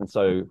 right? And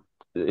so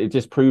it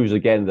just proves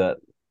again that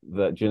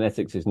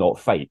genetics is not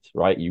fate,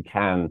 right? You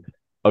can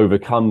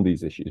overcome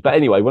these issues. But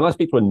anyway, when I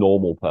speak to a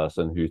normal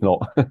person who's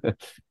not,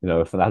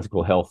 a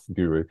fanatical health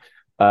guru,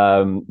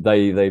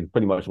 they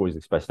pretty much always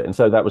expressed it. And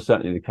so that was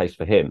certainly the case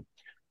for him.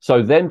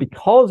 So then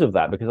because of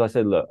that, because I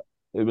said, look,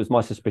 it was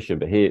my suspicion,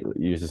 but he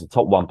uses the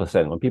top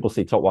 1%. When people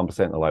see top 1%,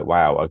 they're like,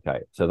 wow, okay.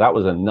 So that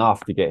was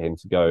enough to get him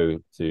to go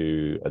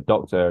to a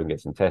doctor and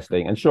get some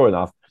testing. And sure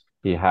enough,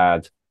 he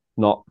had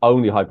not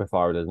only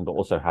hypothyroidism, but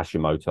also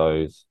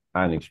Hashimoto's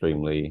and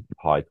extremely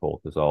high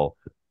cortisol,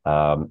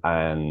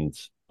 and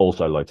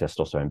also low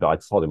testosterone. But I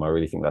told him I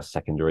really think that's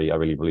secondary. I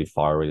really believe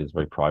thyroid is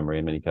very primary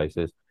in many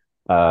cases.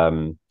 He's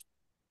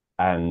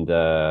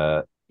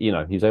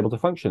able to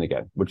function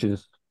again, which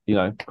is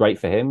great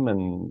for him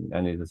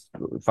and his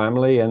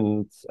family,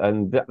 and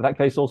that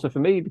case also for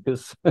me,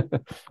 because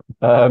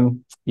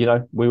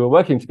we were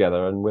working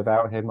together, and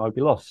without him I'd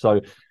be lost.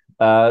 So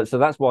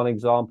that's one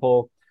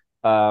example.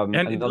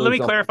 And let me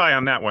clarify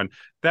on that one.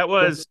 That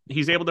was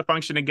he's able to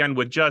function again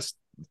with just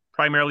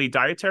primarily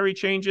dietary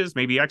changes,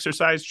 maybe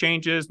exercise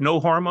changes, no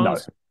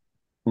hormones.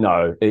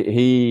 No,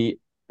 he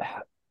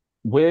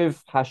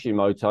with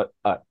Hashimoto.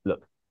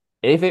 Look,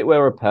 if it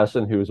were a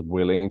person who was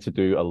willing to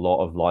do a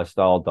lot of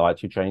lifestyle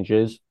dietary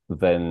changes,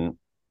 then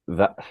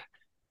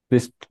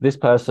this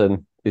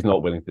person is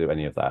not willing to do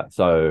any of that.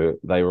 So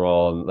they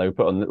were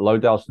put on low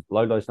dose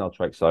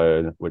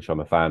naltrexone, which I'm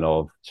a fan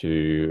of,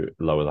 to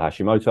lower the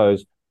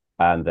Hashimoto's,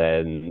 and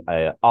then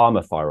a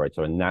Armour thyroid,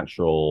 so a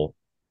natural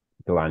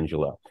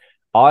glandular.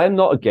 I am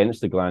not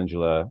against the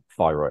glandular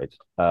thyroid.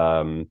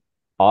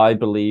 I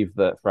believe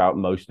that throughout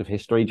most of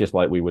history, just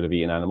like we would have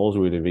eaten animals,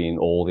 we would have eaten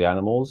all the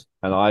animals.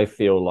 And I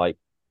feel like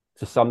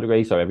to some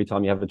degree, so every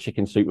time you have a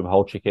chicken soup with a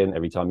whole chicken,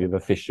 every time you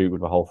have a fish soup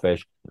with a whole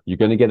fish, you're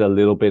going to get a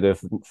little bit of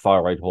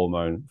thyroid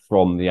hormone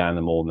from the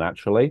animal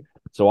naturally.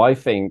 So I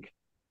think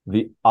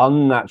the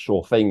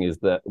unnatural thing is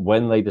that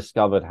when they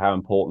discovered how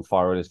important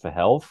thyroid is for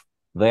health,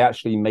 they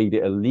actually made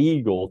it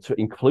illegal to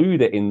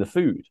include it in the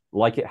food,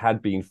 like it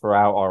had been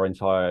throughout our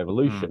entire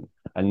evolution.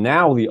 And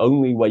now the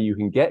only way you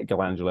can get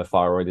glandular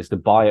thyroid is to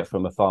buy it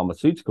from a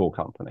pharmaceutical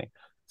company.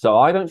 So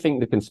I don't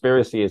think the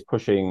conspiracy is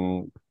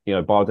pushing,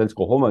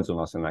 bioidentical hormones on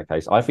us in that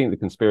case. I think the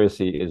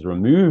conspiracy is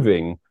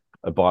removing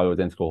a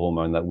bioidentical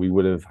hormone that we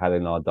would have had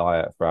in our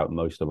diet throughout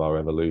most of our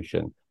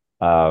evolution,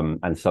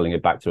 and selling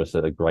it back to us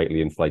at a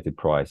greatly inflated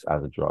price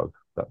as a drug.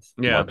 That's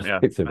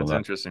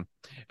interesting.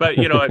 But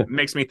it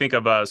makes me think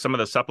of some of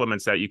the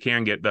supplements that you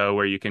can get, though,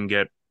 where you can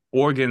get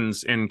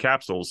organs in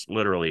capsules,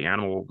 literally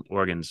animal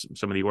organs,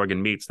 some of the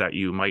organ meats that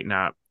you might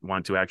not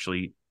want to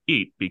actually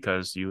eat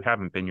because you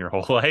haven't been your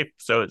whole life.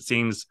 So it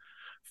seems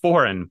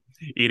foreign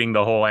eating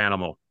the whole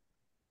animal.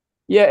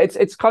 Yeah,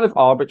 it's kind of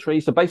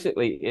arbitrary. So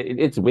basically,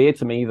 it's weird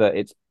to me that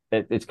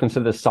it's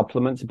considered a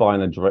supplement to buy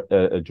an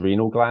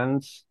adrenal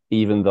glands,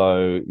 even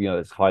though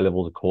it's high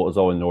levels of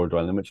cortisol and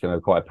noradrenaline, which can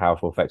have quite a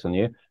powerful effect on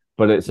you.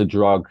 But it's a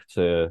drug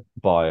to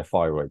buy a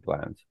thyroid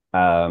gland.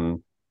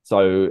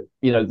 So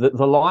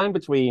the line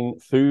between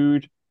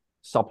food,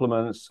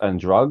 supplements, and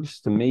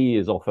drugs to me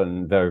is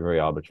often very, very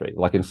arbitrary.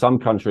 Like in some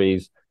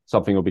countries,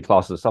 something will be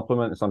classed as a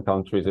supplement. In some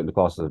countries, it'll be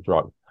classed as a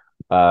drug.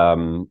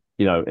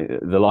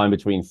 The line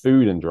between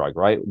food and drug,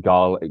 right?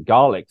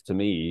 Garlic to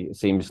me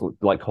seems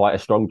like quite a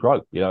strong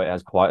drug. It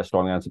has quite a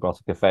strong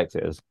antibiotic effect.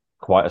 It has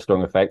quite a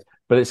strong effect,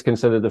 but it's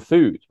considered a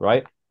food,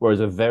 right?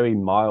 Whereas a very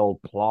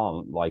mild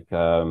plant like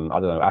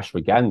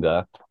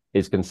ashwagandha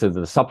is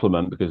considered a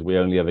supplement because we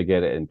only ever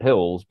get it in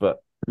pills. But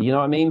you know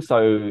what I mean?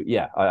 So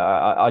yeah,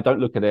 I don't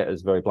look at it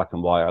as very black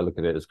and white. I look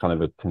at it as kind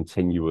of a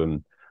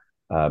continuum,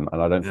 and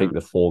I don't think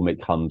the form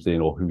it comes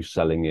in or who's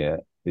selling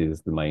it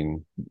is the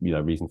main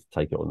reason to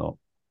take it or not.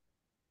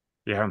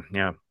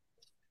 Yeah.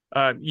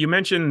 You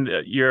mentioned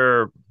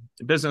your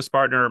business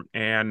partner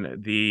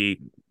and the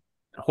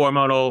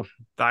hormonal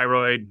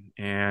thyroid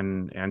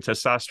and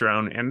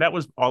testosterone, and that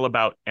was all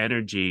about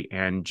energy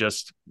and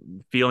just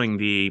feeling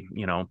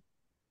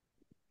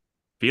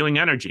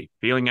energy,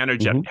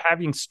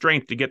 having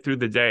strength to get through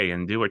the day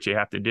and do what you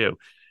have to do.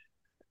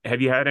 Have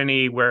you had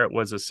any where it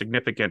was a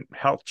significant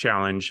health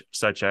challenge,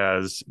 such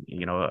as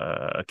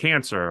a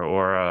cancer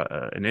or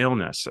an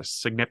illness, a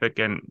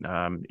significant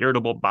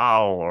irritable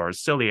bowel or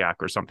celiac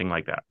or something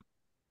like that?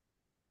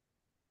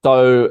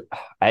 So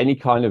any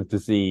kind of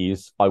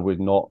disease, I would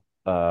not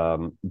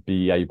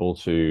be able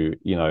to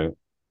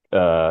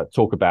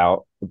talk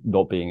about,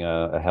 not being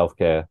a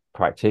healthcare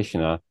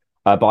practitioner.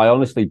 But I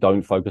honestly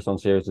don't focus on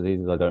serious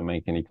diseases. I don't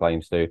make any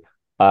claims to.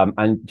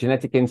 And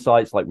genetic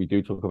insights, like we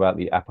do talk about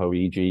the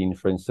ApoE gene,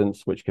 for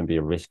instance, which can be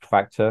a risk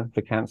factor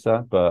for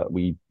cancer, but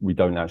we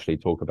don't actually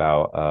talk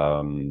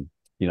about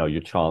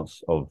your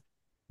chance of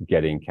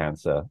getting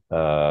cancer.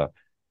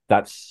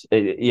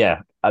 Yeah.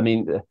 I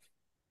mean,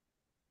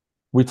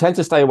 we tend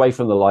to stay away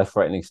from the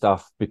life-threatening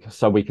stuff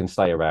so we can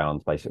stay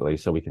around, basically,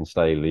 so we can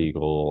stay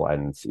legal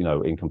and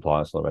in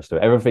compliance and all the rest of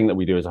it. Everything that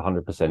we do is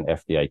 100%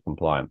 FDA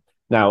compliant.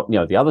 Now,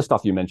 the other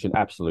stuff you mentioned,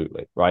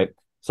 absolutely, right?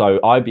 So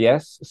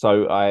IBS.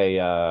 So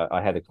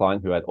I had a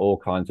client who had all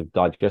kinds of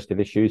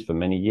digestive issues for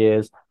many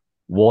years,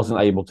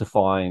 wasn't able to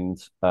find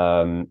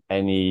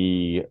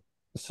any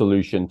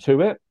solution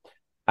to it,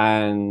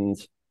 and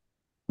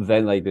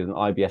then they did an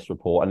IBS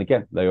report, and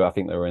again, I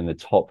think they were in the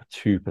top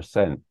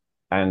 2%,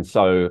 and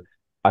so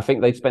I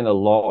think they spent a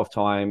lot of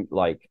time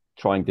like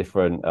trying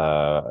different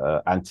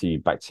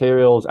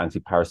antibacterials,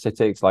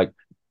 antiparasitics, like.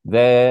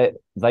 They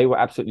were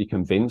absolutely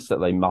convinced that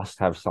they must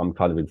have some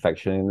kind of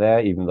infection in there,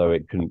 even though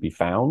it couldn't be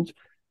found.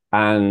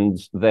 And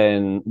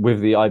then with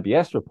the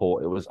IBS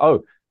report, it was,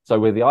 so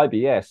with the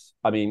IBS,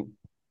 I mean,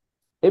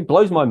 it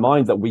blows my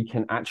mind that we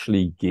can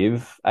actually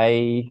give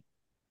a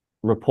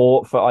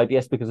report for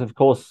IBS because, of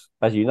course,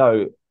 as you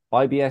know,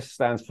 IBS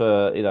stands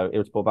for,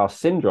 irritable bowel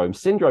syndrome.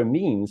 Syndrome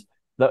means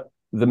that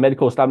the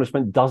medical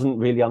establishment doesn't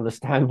really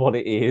understand what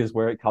it is,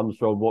 where it comes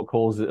from, what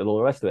causes it, and all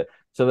the rest of it.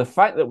 So the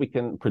fact that we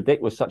can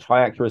predict with such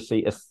high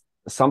accuracy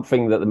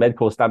something that the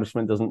medical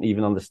establishment doesn't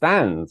even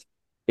understand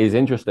is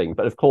interesting.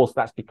 But of course,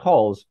 that's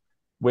because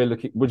we're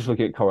just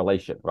looking at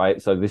correlation, right?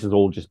 So this is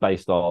all just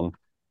based on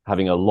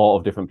having a lot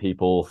of different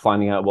people,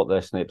 finding out what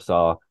their SNPs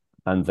are,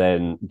 and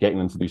then getting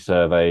them to do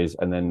surveys,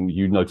 and then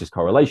you notice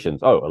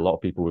correlations. Oh, a lot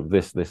of people with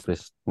this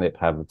SNP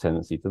have a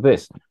tendency to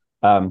this.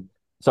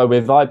 So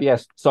with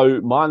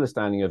IBS, my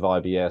understanding of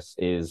IBS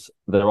is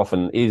there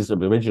often is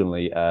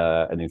originally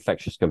an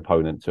infectious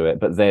component to it,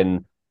 but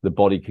then the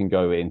body can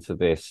go into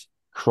this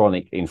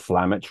chronic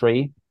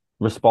inflammatory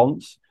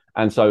response.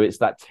 And so it's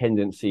that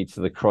tendency to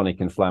the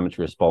chronic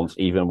inflammatory response,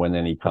 even when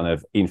any kind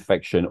of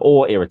infection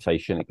or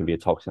irritation, it can be a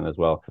toxin as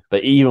well.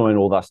 But even when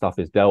all that stuff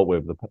is dealt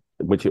with,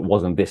 which it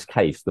wasn't this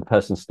case, the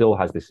person still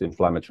has this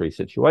inflammatory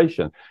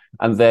situation.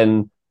 And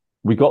then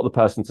we got the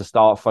person to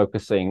start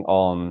focusing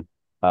on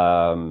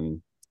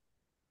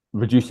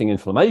reducing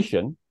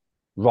inflammation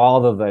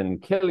rather than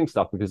killing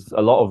stuff, because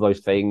a lot of those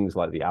things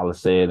like the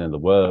allicin and the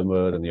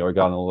wormwood and the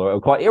oregano are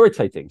quite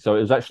irritating. So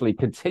it was actually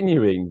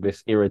continuing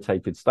this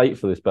irritated state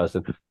for this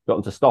person. Got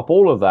them to stop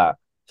all of that,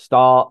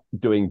 start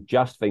doing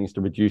just things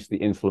to reduce the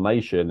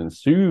inflammation and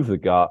soothe the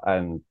gut,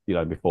 and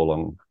before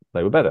long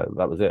they were better.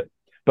 That was it.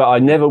 But I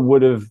never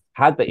would have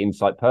had the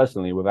insight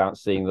personally without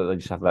seeing that they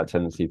just have that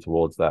tendency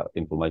towards that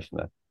inflammation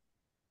there.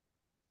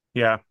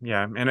 Yeah.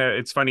 And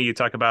it's funny you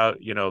talk about,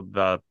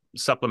 the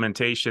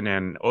supplementation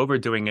and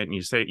overdoing it, and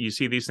you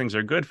see these things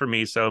are good for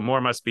me, so more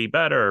must be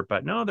better.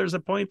 But no, there's a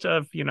point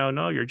of,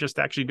 no, you're just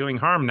actually doing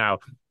harm now.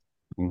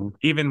 Mm-hmm.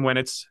 Even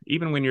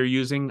when you're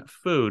using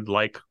food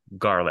like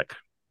garlic.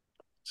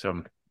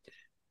 So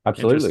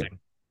absolutely.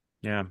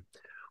 Yeah.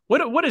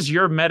 What does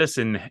your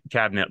medicine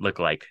cabinet look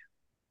like?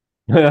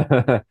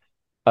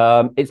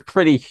 It's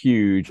pretty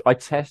huge. I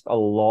test a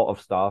lot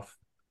of stuff.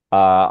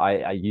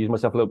 I use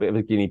myself a little bit of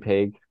a guinea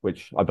pig,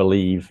 which I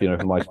believe,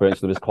 from my experience,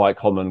 that is quite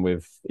common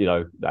with,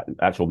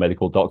 actual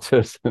medical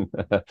doctors and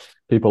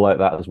people like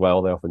that as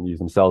well. They often use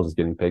themselves as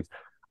guinea pigs.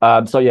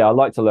 So yeah, I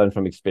like to learn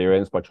from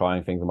experience by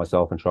trying things on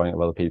myself and trying it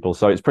with other people.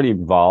 So it's pretty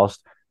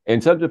vast. In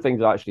terms of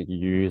things I actually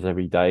use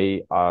every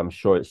day, I'm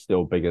sure it's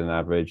still bigger than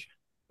average.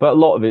 But a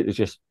lot of it is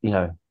just,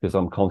 because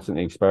I'm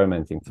constantly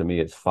experimenting. To me,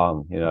 it's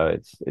fun.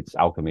 It's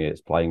alchemy.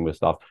 It's playing with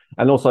stuff.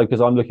 And also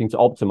because I'm looking to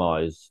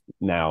optimize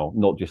now,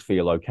 not just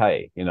feel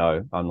okay.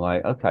 I'm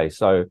like, okay,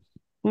 so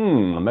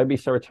maybe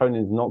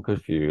serotonin is not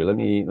good for you. Let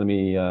me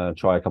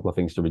try a couple of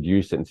things to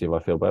reduce it and see if I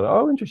feel better.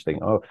 Oh, interesting.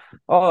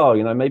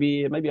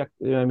 Maybe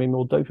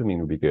more dopamine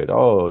would be good.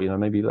 Oh,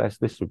 maybe less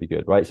this would be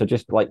good, right? So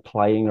just like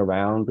playing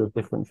around with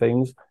different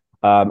things.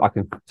 I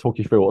can talk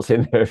you through what's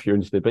in there if you're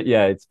interested. But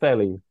yeah, it's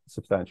fairly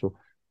substantial.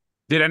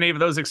 Did any of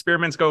those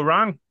experiments go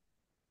wrong?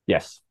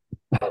 Yes.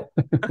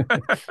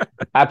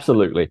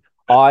 Absolutely.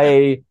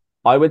 I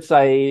would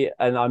say,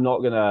 and I'm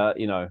not gonna,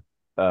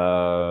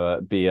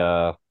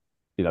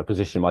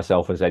 position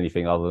myself as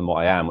anything other than what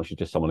I am, which is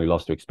just someone who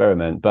loves to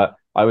experiment. But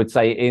I would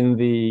say, in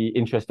the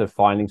interest of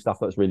finding stuff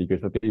that's really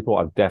good for people,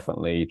 I've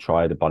definitely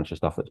tried a bunch of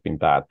stuff that's been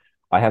bad.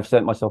 I have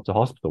sent myself to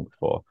hospital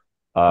before.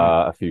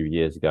 A few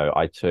years ago,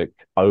 I took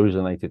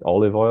ozonated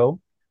olive oil,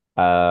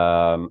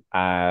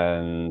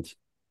 and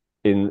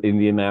in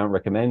the amount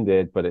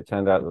recommended, but it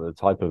turned out that the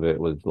type of it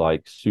was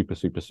like super,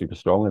 super, super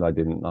strong, and I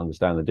didn't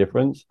understand the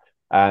difference.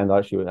 And I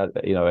actually,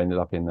 ended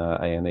up in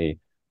A&E.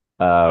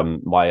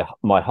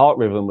 My heart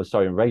rhythm was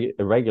so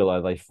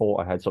irregular, they thought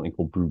I had something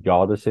called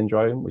Brugada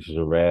syndrome, which is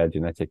a rare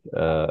genetic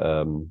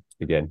anomaly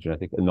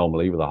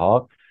with the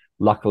heart.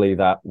 Luckily,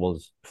 that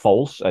was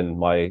false, and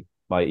my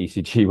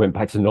ECG went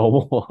back to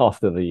normal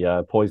after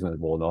the poison had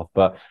worn off.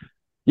 But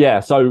yeah,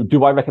 so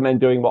do I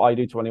recommend doing what I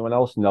do to anyone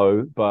else?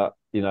 No, but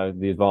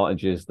the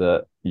advantage is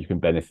that you can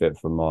benefit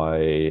from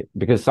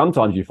because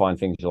sometimes you find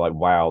things you're like,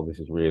 wow, this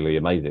is really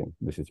amazing.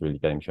 This is really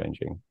game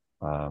changing.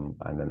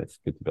 And then it's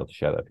good to be able to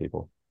share that with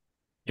people.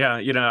 Yeah,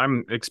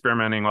 I'm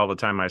experimenting all the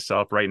time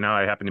myself. Right now,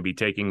 I happen to be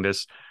taking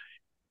this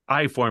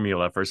eye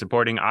formula for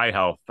supporting eye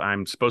health.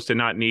 I'm supposed to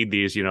not need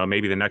these,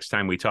 maybe the next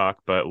time we talk,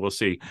 but we'll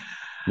see.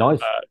 Nice.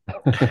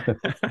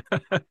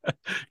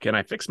 Can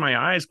I fix my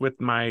eyes with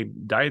my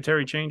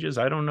dietary changes?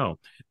 I don't know.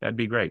 That'd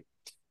be great.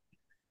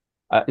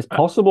 It's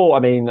possible. I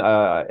mean,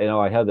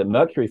 I heard that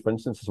mercury, for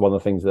instance, is one of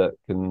the things that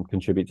can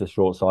contribute to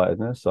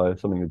short-sightedness. So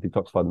something with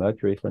detoxified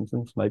mercury, for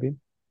instance, maybe.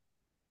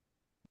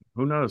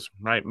 Who knows,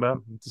 right?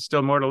 Well, it's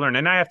still more to learn.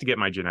 And I have to get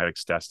my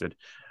genetics tested.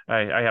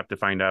 I have to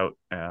find out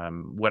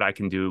what I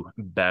can do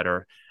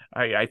better.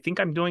 I think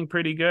I'm doing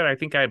pretty good. I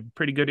think I have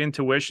pretty good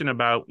intuition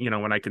about,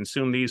 when I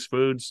consume these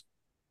foods,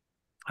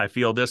 I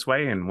feel this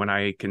way. And when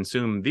I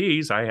consume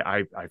these,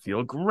 I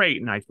feel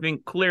great. And I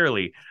think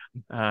clearly.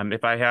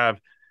 If I have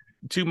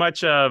too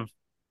much of,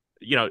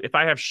 if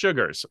I have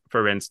sugars,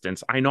 for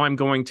instance, I know I'm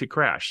going to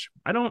crash.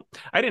 I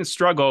didn't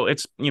struggle.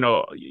 It's,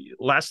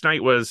 last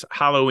night was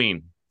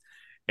Halloween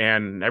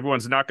and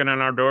everyone's knocking on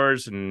our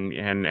doors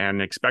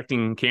and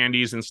expecting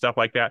candies and stuff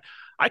like that.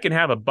 I can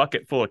have a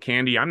bucket full of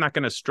candy. I'm not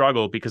going to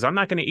struggle because I'm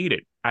not going to eat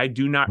it. I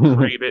do not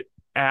crave it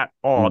at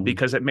all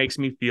because it makes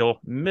me feel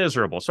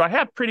miserable. So I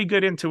have pretty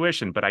good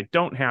intuition, but I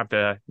don't have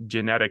the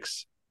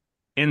genetics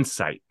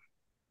insight.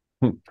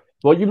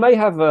 Well, you may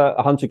have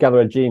a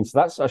hunter-gatherer gene. So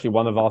that's actually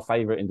one of our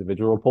favorite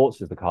individual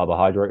reports is the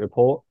carbohydrate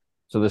report.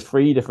 So there's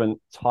 3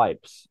 different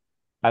types.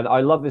 And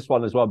I love this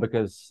one as well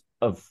because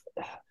of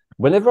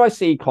whenever I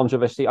see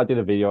controversy, I did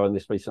a video on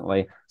this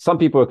recently. Some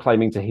people are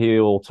claiming to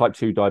heal type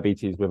 2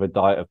 diabetes with a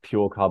diet of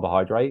pure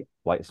carbohydrate,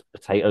 like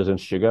potatoes and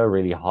sugar,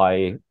 really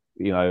high,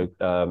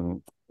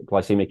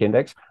 glycemic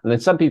index. And then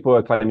some people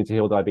are claiming to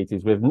heal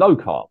diabetes with no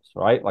carbs,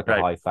 right? Like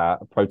a high-fat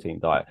protein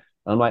diet.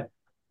 And I'm like,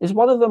 is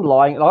one of them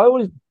lying? And I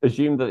always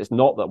assume that it's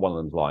not that one of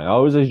them's lying. I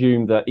always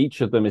assume that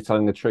each of them is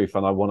telling the truth,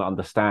 and I want to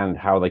understand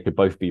how they could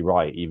both be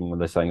right, even when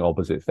they're saying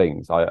opposite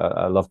things.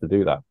 I love to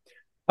do that.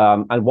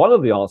 And one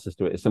of the answers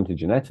to it is simply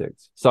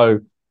genetics. So,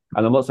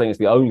 and I'm not saying it's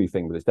the only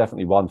thing, but it's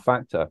definitely one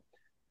factor.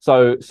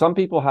 So some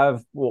people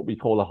have what we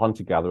call a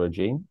hunter-gatherer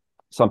gene.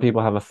 Some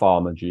people have a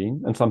farmer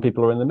gene, and some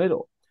people are in the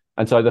middle.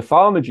 And so the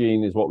farmer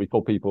gene is what we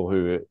call people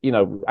who,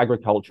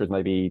 agriculture is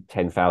maybe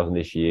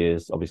 10,000-ish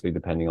years, obviously,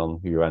 depending on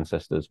who your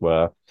ancestors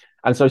were.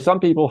 And so some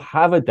people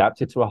have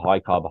adapted to a high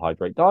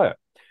carbohydrate diet.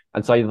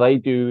 And so they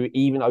do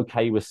even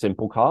okay with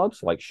simple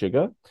carbs like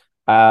sugar,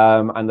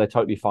 and they're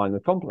totally fine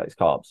with complex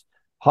carbs.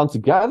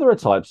 Hunter-gatherer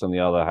types, on the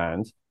other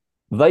hand,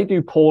 they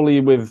do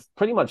poorly with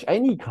pretty much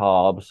any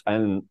carbs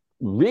and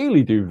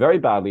really do very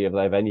badly if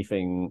they have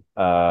anything,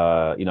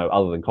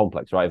 other than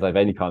complex, right? If they have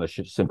any kind of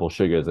simple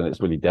sugars, and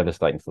it's really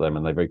devastating for them,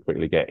 and they very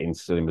quickly get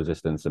insulin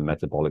resistance and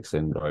metabolic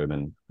syndrome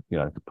and,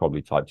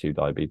 probably type 2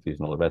 diabetes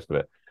and all the rest of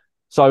it.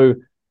 So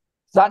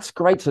that's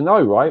great to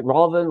know, right?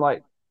 Rather than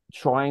like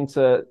trying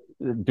to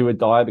do a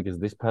diet because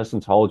this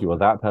person told you or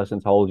that person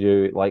told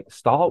you, like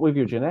start with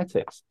your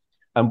genetics.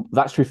 And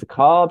that's true for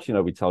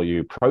carbs. We tell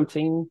you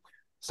protein.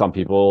 Some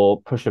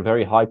people push a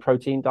very high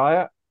protein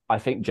diet. I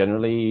think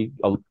generally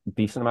a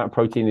decent amount of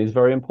protein is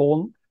very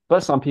important,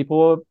 but some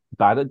people are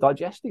bad at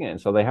digesting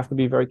it. So they have to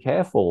be very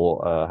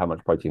careful how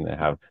much protein they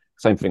have.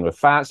 Same thing with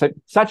fat. So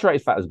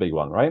saturated fat is a big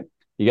one, right?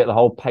 You get the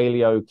whole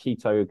paleo,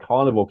 keto,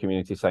 carnivore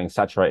community saying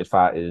saturated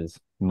fat is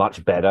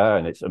much better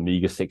and it's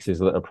omega-6s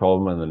that are a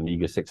problem, and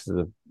omega-6s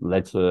have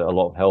led to a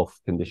lot of health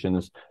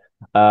conditions.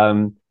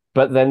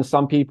 But then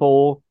some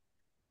people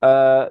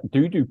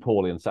do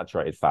poorly on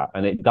saturated fat,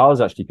 and it does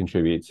actually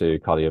contribute to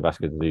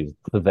cardiovascular disease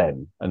for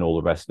them and all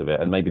the rest of it.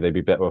 And maybe they'd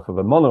be better off with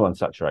a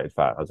monounsaturated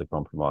fat as a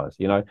compromise,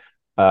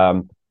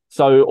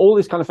 so all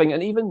this kind of thing.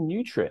 And even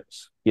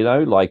nutrients,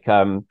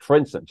 for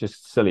instance,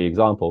 just a silly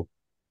example,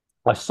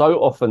 I so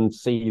often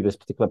see this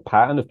particular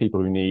pattern of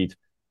people who need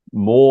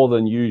more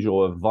than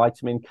usual of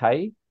vitamin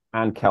K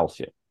and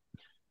calcium.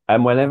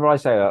 And whenever I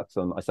say that to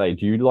them, I say,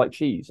 do you like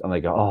cheese? And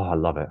they go, oh, I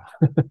love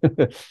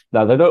it.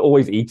 Now, they don't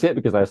always eat it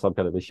because they have some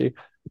kind of issue.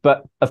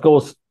 But of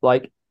course,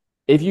 like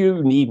if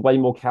you need way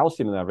more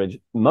calcium than average,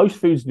 most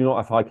foods do not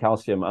have high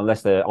calcium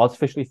unless they're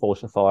artificially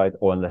fortified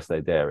or unless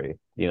they're dairy,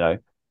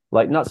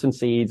 like nuts and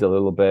seeds a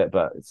little bit,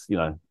 but it's,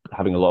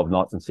 having a lot of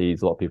nuts and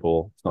seeds, a lot of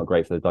people, it's not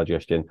great for the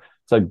digestion.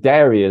 So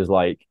dairy is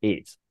like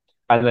it.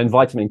 And then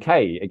vitamin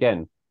K,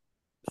 again,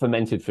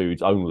 fermented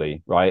foods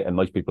only, right? And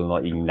most people are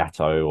not eating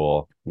natto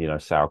or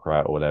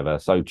sauerkraut or whatever.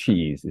 So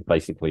cheese is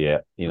basically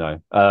it,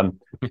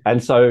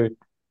 and so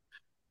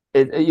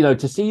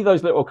to see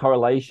those little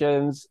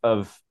correlations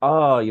of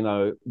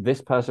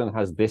this person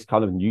has this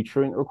kind of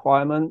nutrient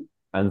requirement,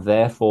 and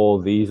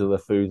therefore these are the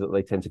foods that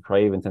they tend to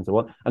crave and tend to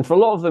want. And for a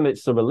lot of them,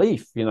 it's a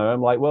relief.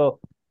 I'm like, well,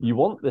 you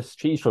want this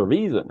cheese for a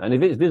reason, and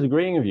if it's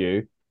disagreeing with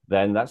you,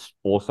 then that's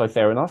also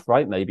fair enough,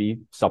 right? Maybe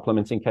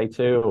supplementing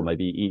K2 or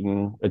maybe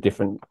eating a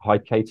different high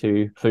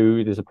K2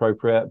 food is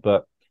appropriate.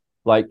 But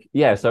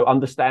so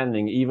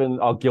understanding even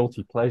our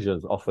guilty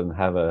pleasures often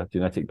have a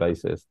genetic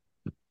basis.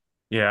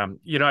 Yeah.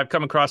 I've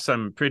come across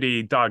some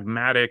pretty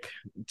dogmatic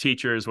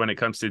teachers when it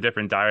comes to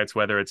different diets,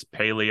 whether it's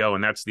paleo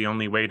and that's the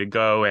only way to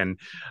go. And,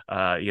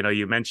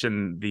 you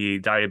mentioned the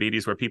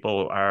diabetes where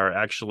people are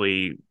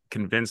actually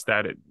convinced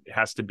that it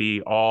has to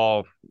be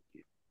all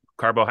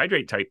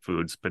carbohydrate type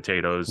foods,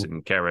 potatoes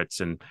and carrots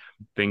and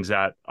things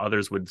that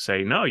others would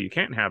say, no, you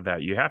can't have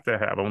that. You have to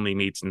have only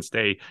meats and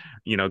stay,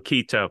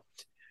 keto.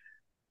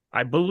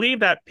 I believe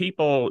that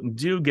people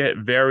do get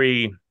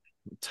very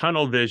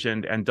tunnel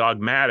visioned and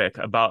dogmatic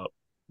about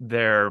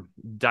their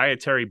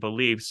dietary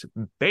beliefs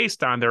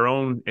based on their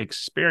own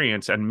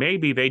experience. And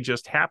maybe they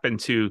just happen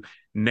to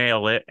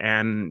nail it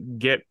and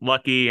get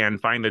lucky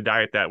and find the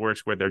diet that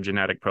works with their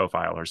genetic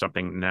profile or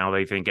something. Now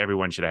they think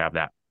everyone should have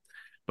that.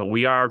 But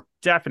we are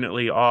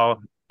definitely all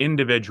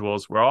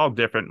individuals. We're all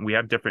different. We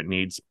have different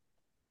needs.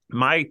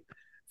 My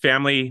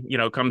family,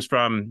 comes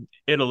from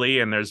Italy,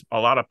 and there's a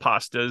lot of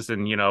pastas,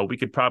 and, we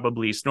could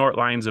probably snort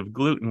lines of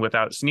gluten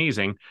without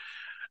sneezing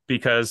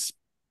because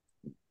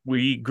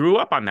we grew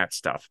up on that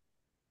stuff.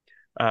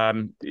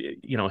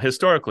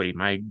 Historically,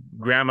 my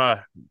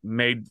grandma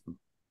made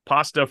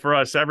pasta for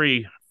us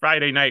every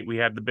Friday night. We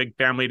had the big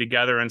family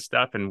together and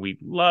stuff, and we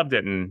loved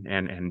it,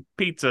 and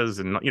pizzas,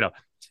 and,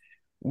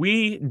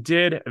 we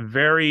did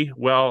very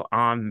well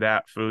on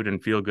that food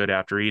and feel good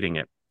after eating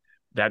it.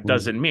 That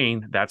doesn't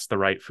mean that's the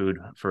right food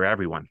for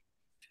everyone.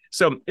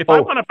 So if I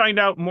want to find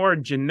out more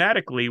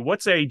genetically,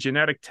 what's a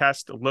genetic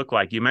test look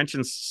like? You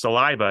mentioned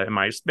saliva. Am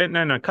I spitting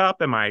in a cup?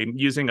 Am I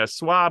using a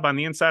swab on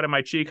the inside of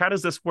my cheek? How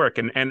does this work?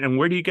 And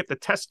where do you get the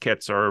test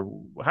kits, or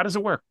how does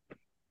it work?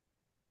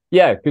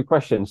 Yeah, good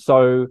question.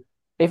 So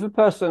if a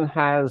person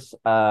has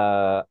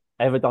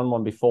ever done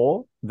one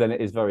before, then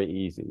it is very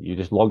easy. You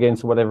just log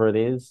into whatever it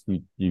is.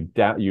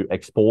 You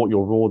export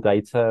your raw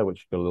data,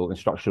 which got a little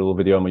instructional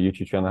video on my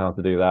YouTube channel how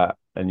to do that,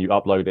 and you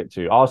upload it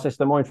to our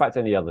system, or in fact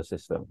any other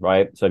system,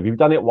 right? So if you've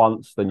done it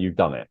once, then you've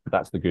done it.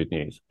 That's the good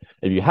news.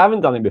 If you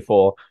haven't done it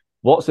before,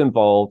 what's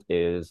involved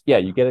is,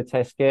 you get a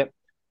test kit.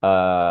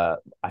 I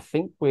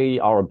think we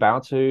are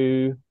about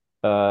to,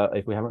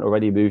 if we haven't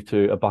already, moved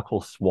to a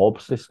buccal swab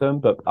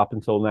system, but up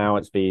until now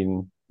it's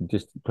been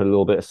just put a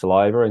little bit of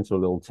saliva into a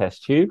little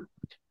test tube,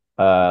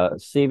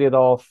 seal it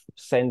off,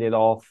 send it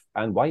off,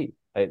 and wait.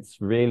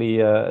 It's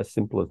really as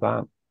simple as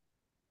that.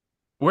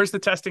 Where's the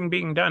testing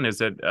being done?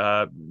 Is it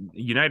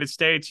United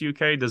States,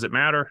 UK? Does it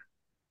matter?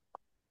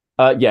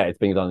 It's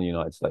being done in the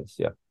United States,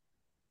 yeah.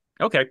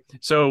 Okay.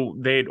 So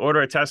they'd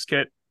order a test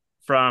kit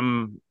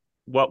from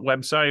what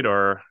website,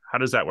 or how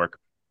does that work?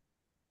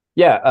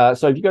 Yeah,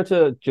 so if you go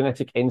to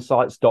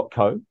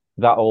geneticinsights.co,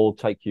 that'll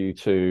take you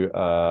to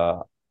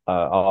our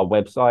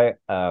website.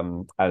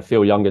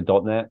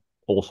 feelyounger.net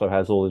also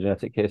has all the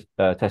genetic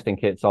testing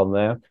kits on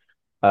there.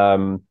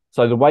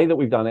 So the way that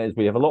we've done it is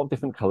we have a lot of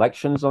different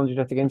collections on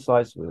Genetic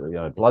Insights,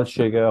 blood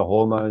sugar,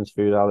 hormones,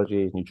 food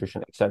allergies,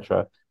 nutrition,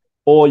 etc.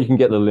 Or you can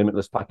get the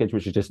limitless package,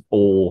 which is just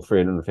all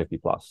 350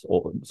 plus.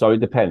 So it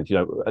depends.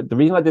 The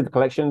reason I did the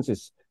collections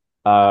is,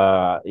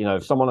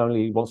 if someone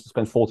only wants to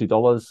spend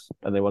 $40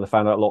 and they want to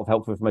find out a lot of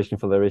helpful information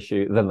for their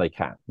issue, then they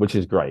can, which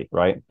is great,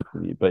 right?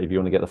 But if you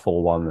want to get the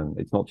full one, then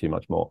it's not too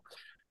much more.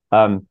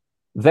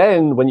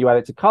 Then when you add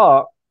it to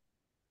cart,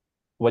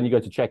 when you go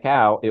to check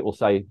out, it will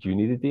say, do you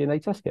need a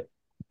DNA test kit?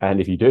 And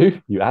if you do,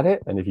 you add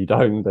it. And if you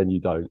don't, then you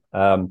don't.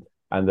 And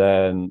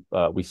then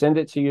we send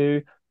it to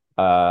you.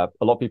 A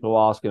lot of people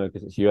ask,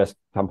 because it's a US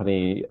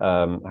company,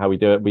 how we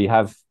do it. We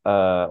have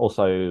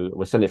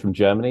we send it from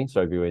Germany.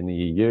 So if you're in the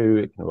EU,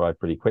 it can arrive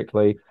pretty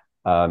quickly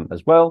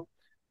as well.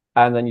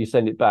 And then you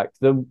send it back.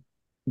 The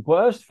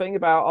worst thing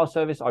about our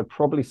service, I'd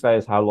probably say,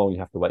 is how long you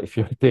have to wait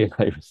for your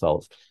DNA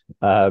results.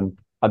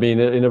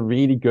 In a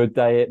really good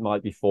day, it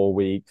might be 4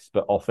 weeks,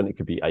 but often it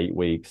could be 8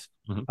 weeks.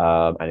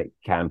 And it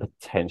can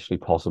potentially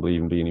possibly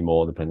even be any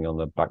more, depending on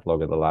the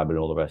backlog of the lab and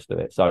all the rest of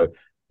it. So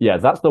yeah,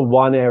 that's the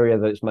one area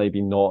that's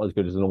maybe not as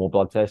good as a normal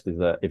blood test, is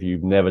that if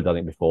you've never done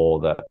it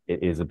before, that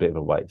it is a bit of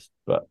a waste.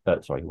 But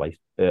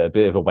a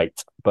bit of a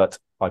wait. But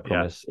I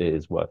promise it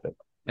is worth it.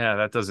 Yeah,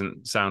 that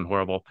doesn't sound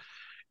horrible.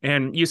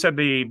 And you said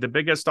the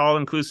biggest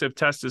all-inclusive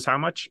test is how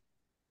much?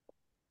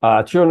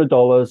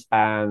 $200,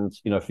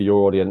 and for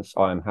your audience,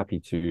 I'm happy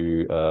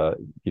to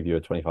give you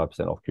a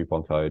 25% off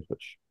coupon code,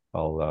 which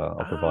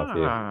I'll provide for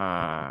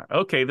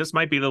you. Okay, this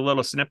might be the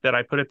little snip that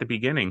I put at the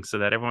beginning so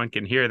that everyone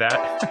can hear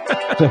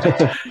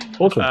that.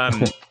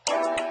 Awesome.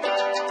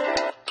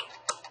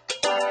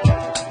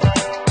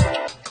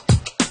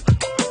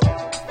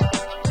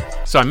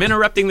 So I'm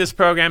interrupting this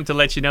program to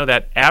let you know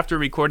that after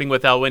recording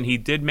with Elwin, he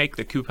did make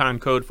the coupon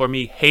code for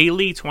me,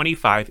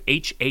 Haley25,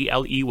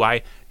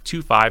 HALEY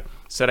 25,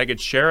 said I could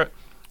share it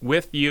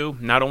with you.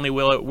 Not only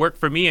will it work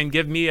for me and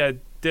give me a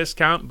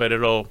discount, but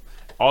it'll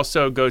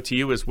also go to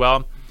you as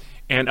well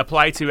and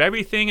apply to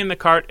everything in the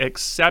cart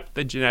except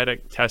the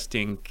genetic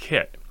testing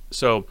kit.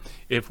 So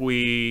if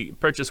we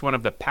purchase one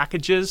of the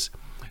packages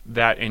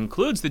that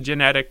includes the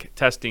genetic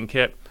testing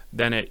kit,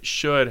 then it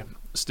should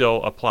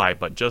still apply,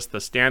 but just the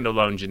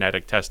standalone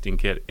genetic testing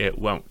kit, it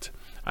won't.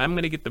 I'm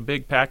going to get the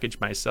big package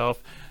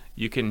myself.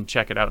 you can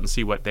check it out and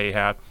see what they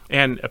have.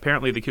 And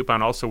apparently the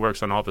coupon also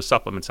works on all the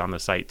supplements on the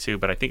site too,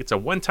 but I think it's a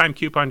one-time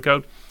coupon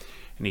code,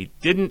 and he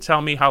didn't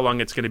tell me how long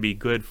it's going to be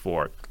good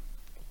for.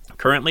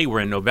 Currently,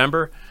 we're in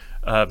November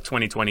of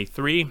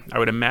 2023. I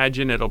would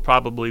imagine it'll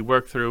probably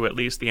work through at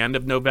least the end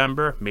of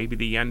November, maybe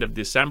the end of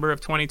December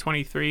of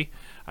 2023.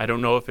 I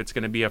don't know if it's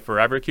going to be a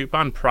forever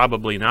coupon.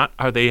 Probably not.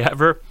 Are they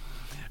ever?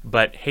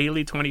 But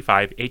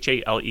Haley25,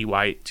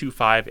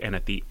 HALEY25. And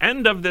at the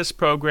end of this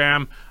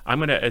program, I'm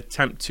going to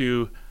attempt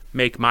to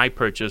make my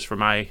purchase for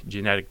my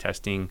genetic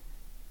testing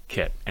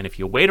kit. And if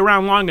you wait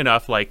around long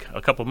enough, like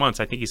a couple months,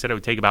 I think he said it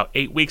would take about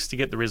 8 weeks to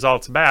get the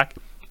results back,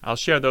 I'll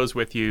share those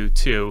with you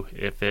too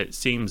if it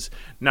seems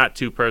not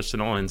too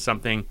personal and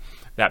something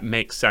that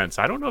makes sense.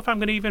 I don't know if I'm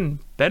going to even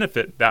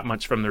benefit that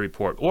much from the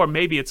report, or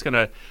maybe it's going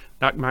to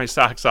knock my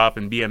socks off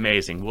and be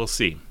amazing. We'll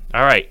see.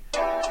 All right,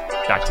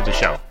 back to the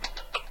show.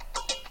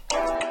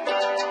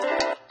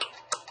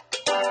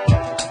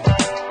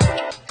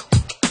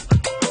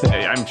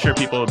 I'm sure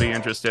people will be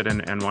interested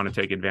and want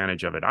to take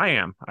advantage of it. I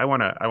am. I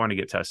want to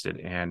get tested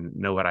and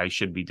know what I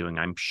should be doing.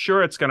 I'm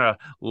sure it's going to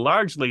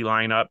largely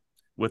line up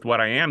with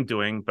what I am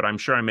doing, but I'm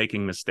sure I'm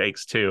making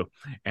mistakes too.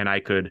 And I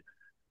could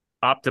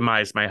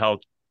optimize my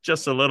health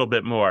just a little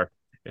bit more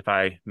if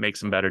I make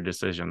some better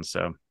decisions.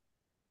 So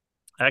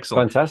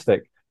excellent.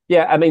 Fantastic.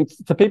 Yeah. I mean,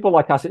 to people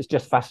like us, it's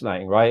just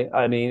fascinating, right?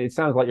 I mean, it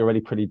sounds like you're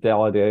already pretty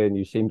dialed in.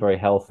 You seem very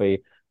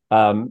healthy.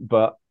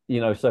 But,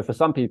 so for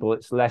some people,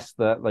 it's less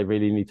that they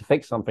really need to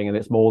fix something, and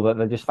it's more that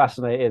they're just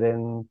fascinated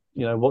in,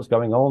 what's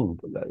going on.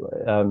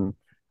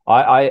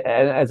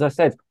 As I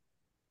said,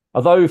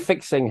 although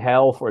fixing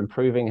health or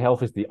improving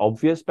health is the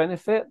obvious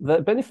benefit,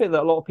 the benefit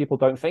that a lot of people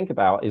don't think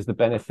about is the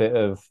benefit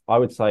of, I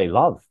would say,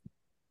 love.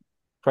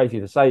 Crazy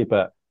to say,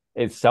 but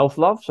it's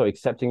self-love. So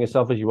accepting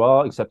yourself as you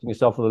are, accepting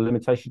yourself for the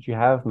limitations you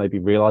have, maybe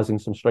realizing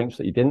some strengths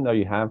that you didn't know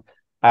you have,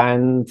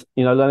 and,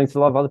 learning to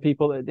love other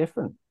people that are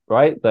different,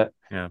 right? That,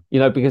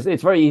 because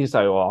it's very easy to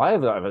say, well, I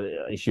have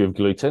an issue of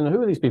gluten. Who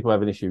are these people who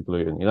have an issue of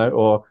gluten,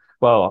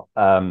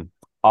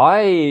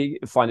 I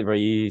find it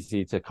very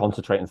easy to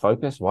concentrate and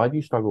focus. Why do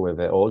you struggle with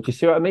it? Or do you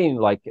see what I mean?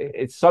 Like,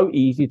 it's so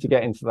easy to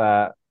get into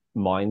that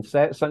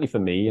mindset, certainly for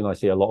me, and I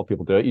see a lot of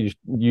people do it. You just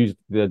used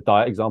the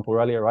diet example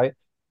earlier, right?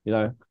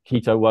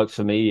 Keto works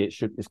for me.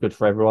 It's good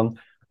for everyone.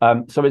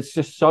 So it's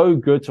just so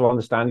good to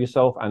understand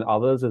yourself and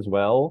others as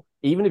well,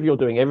 even if you're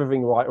doing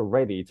everything right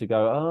already, to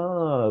go,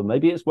 oh,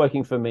 maybe it's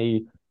working for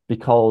me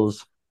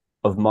because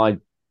of my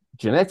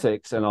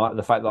genetics and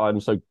the fact that I'm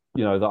so,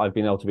 that I've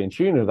been able to be in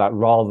tune with that,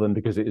 rather than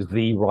because it is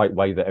the right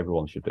way that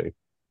everyone should do.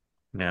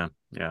 Yeah.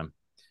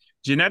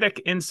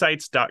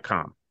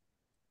 Geneticinsights.com.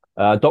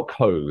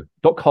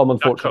 .com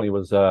unfortunately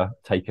was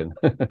taken.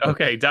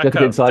 Okay.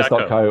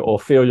 Geneticinsights.co or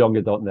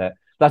feelyounger.net.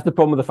 That's the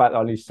problem with the fact that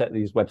I only set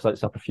these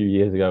websites up a few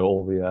years ago.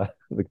 All the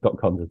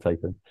 .coms are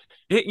taken.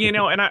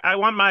 And I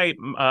want my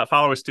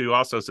followers to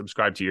also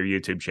subscribe to your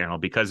YouTube channel,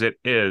 because it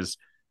is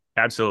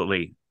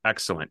absolutely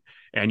excellent.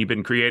 And you've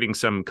been creating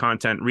some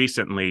content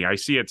recently. I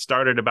see it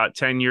started about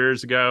 10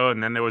 years ago,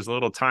 and then there was a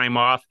little time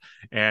off.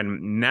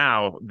 And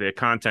now the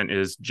content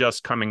is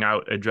just coming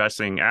out,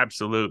 addressing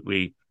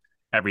absolutely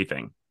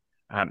everything.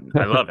 I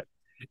love it.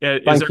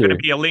 Is there going to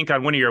be a link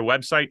on one of your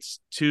websites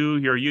to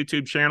your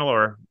YouTube channel,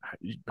 or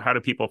how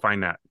do people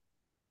find that?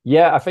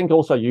 Yeah, I think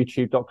also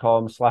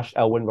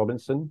youtube.com/Elwyn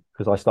Robinson,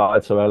 because I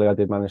started so early, I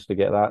did manage to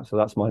get that. So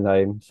that's my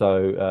name.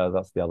 So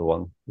that's the other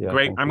one. Yeah,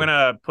 great. I'm going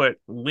to put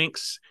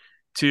links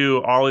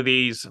to all of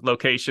these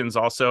locations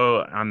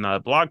also on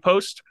the blog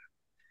post,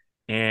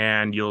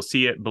 and you'll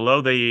see it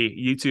below the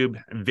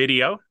YouTube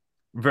video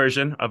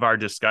version of our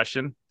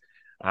discussion.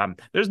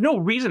 There's no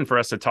reason for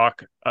us to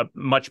talk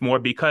much more,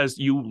 because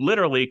you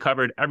literally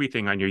covered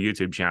everything on your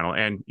YouTube channel,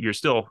 and you're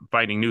still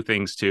finding new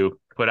things to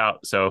put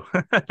out. So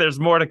there's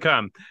more to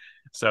come.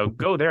 So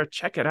go there,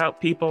 check it out,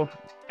 people.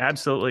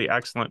 Absolutely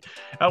excellent.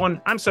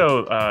 Elwyn, I'm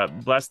so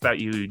blessed that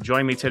you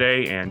joined me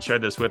today and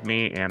shared this with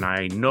me. And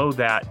I know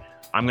that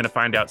I'm going to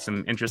find out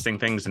some interesting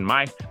things in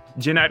my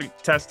genetic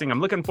testing.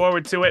 I'm looking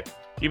forward to it,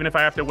 even if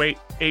I have to wait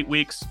 8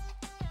 weeks.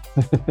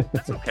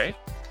 That's okay.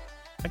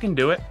 I can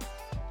do it.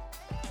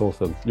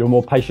 Awesome. You're a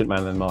more patient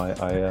man than I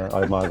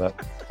admire that.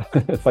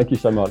 Thank you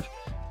so much.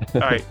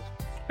 All right.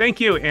 Thank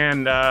you.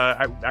 And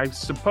I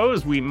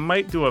suppose we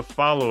might do a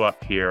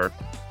follow-up here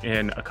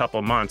in a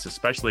couple months,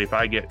 especially if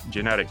I get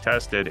genetic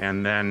tested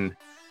and then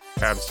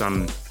have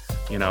some,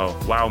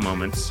 wow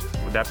moments.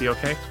 Would that be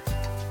okay?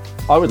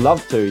 I would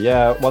love to.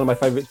 Yeah. One of my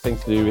favorite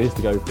things to do is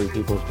to go through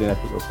people's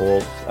genetic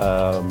reports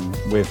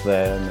with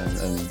them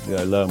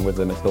and learn with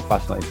them. It's still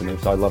fascinating to me.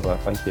 So I love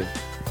that. Thank you.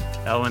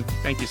 Elwyn,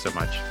 thank you so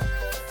much.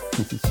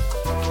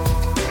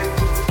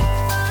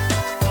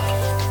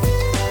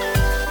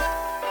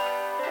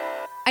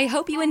 I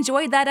hope you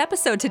enjoyed that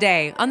episode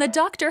today on The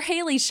Dr.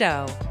 Haley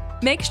Show.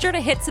 Make sure to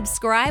hit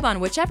subscribe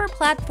on whichever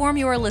platform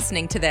you are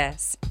listening to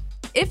this.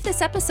 If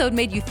this episode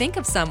made you think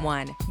of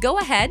someone, go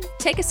ahead,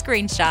 take a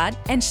screenshot,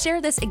 and share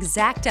this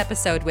exact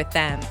episode with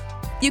them.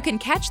 You can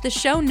catch the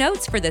show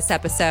notes for this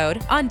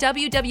episode on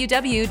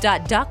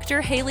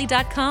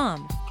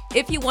www.drhaley.com.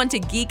 If you want to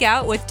geek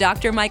out with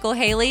Dr. Michael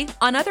Haley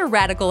on other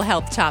radical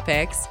health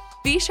topics,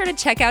 be sure to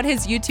check out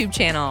his YouTube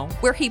channel,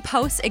 where he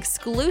posts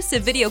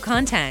exclusive video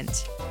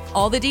content.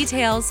 All the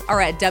details are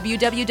at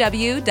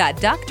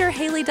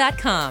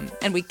www.drhaley.com,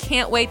 and we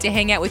can't wait to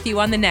hang out with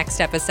you on the next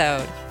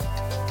episode.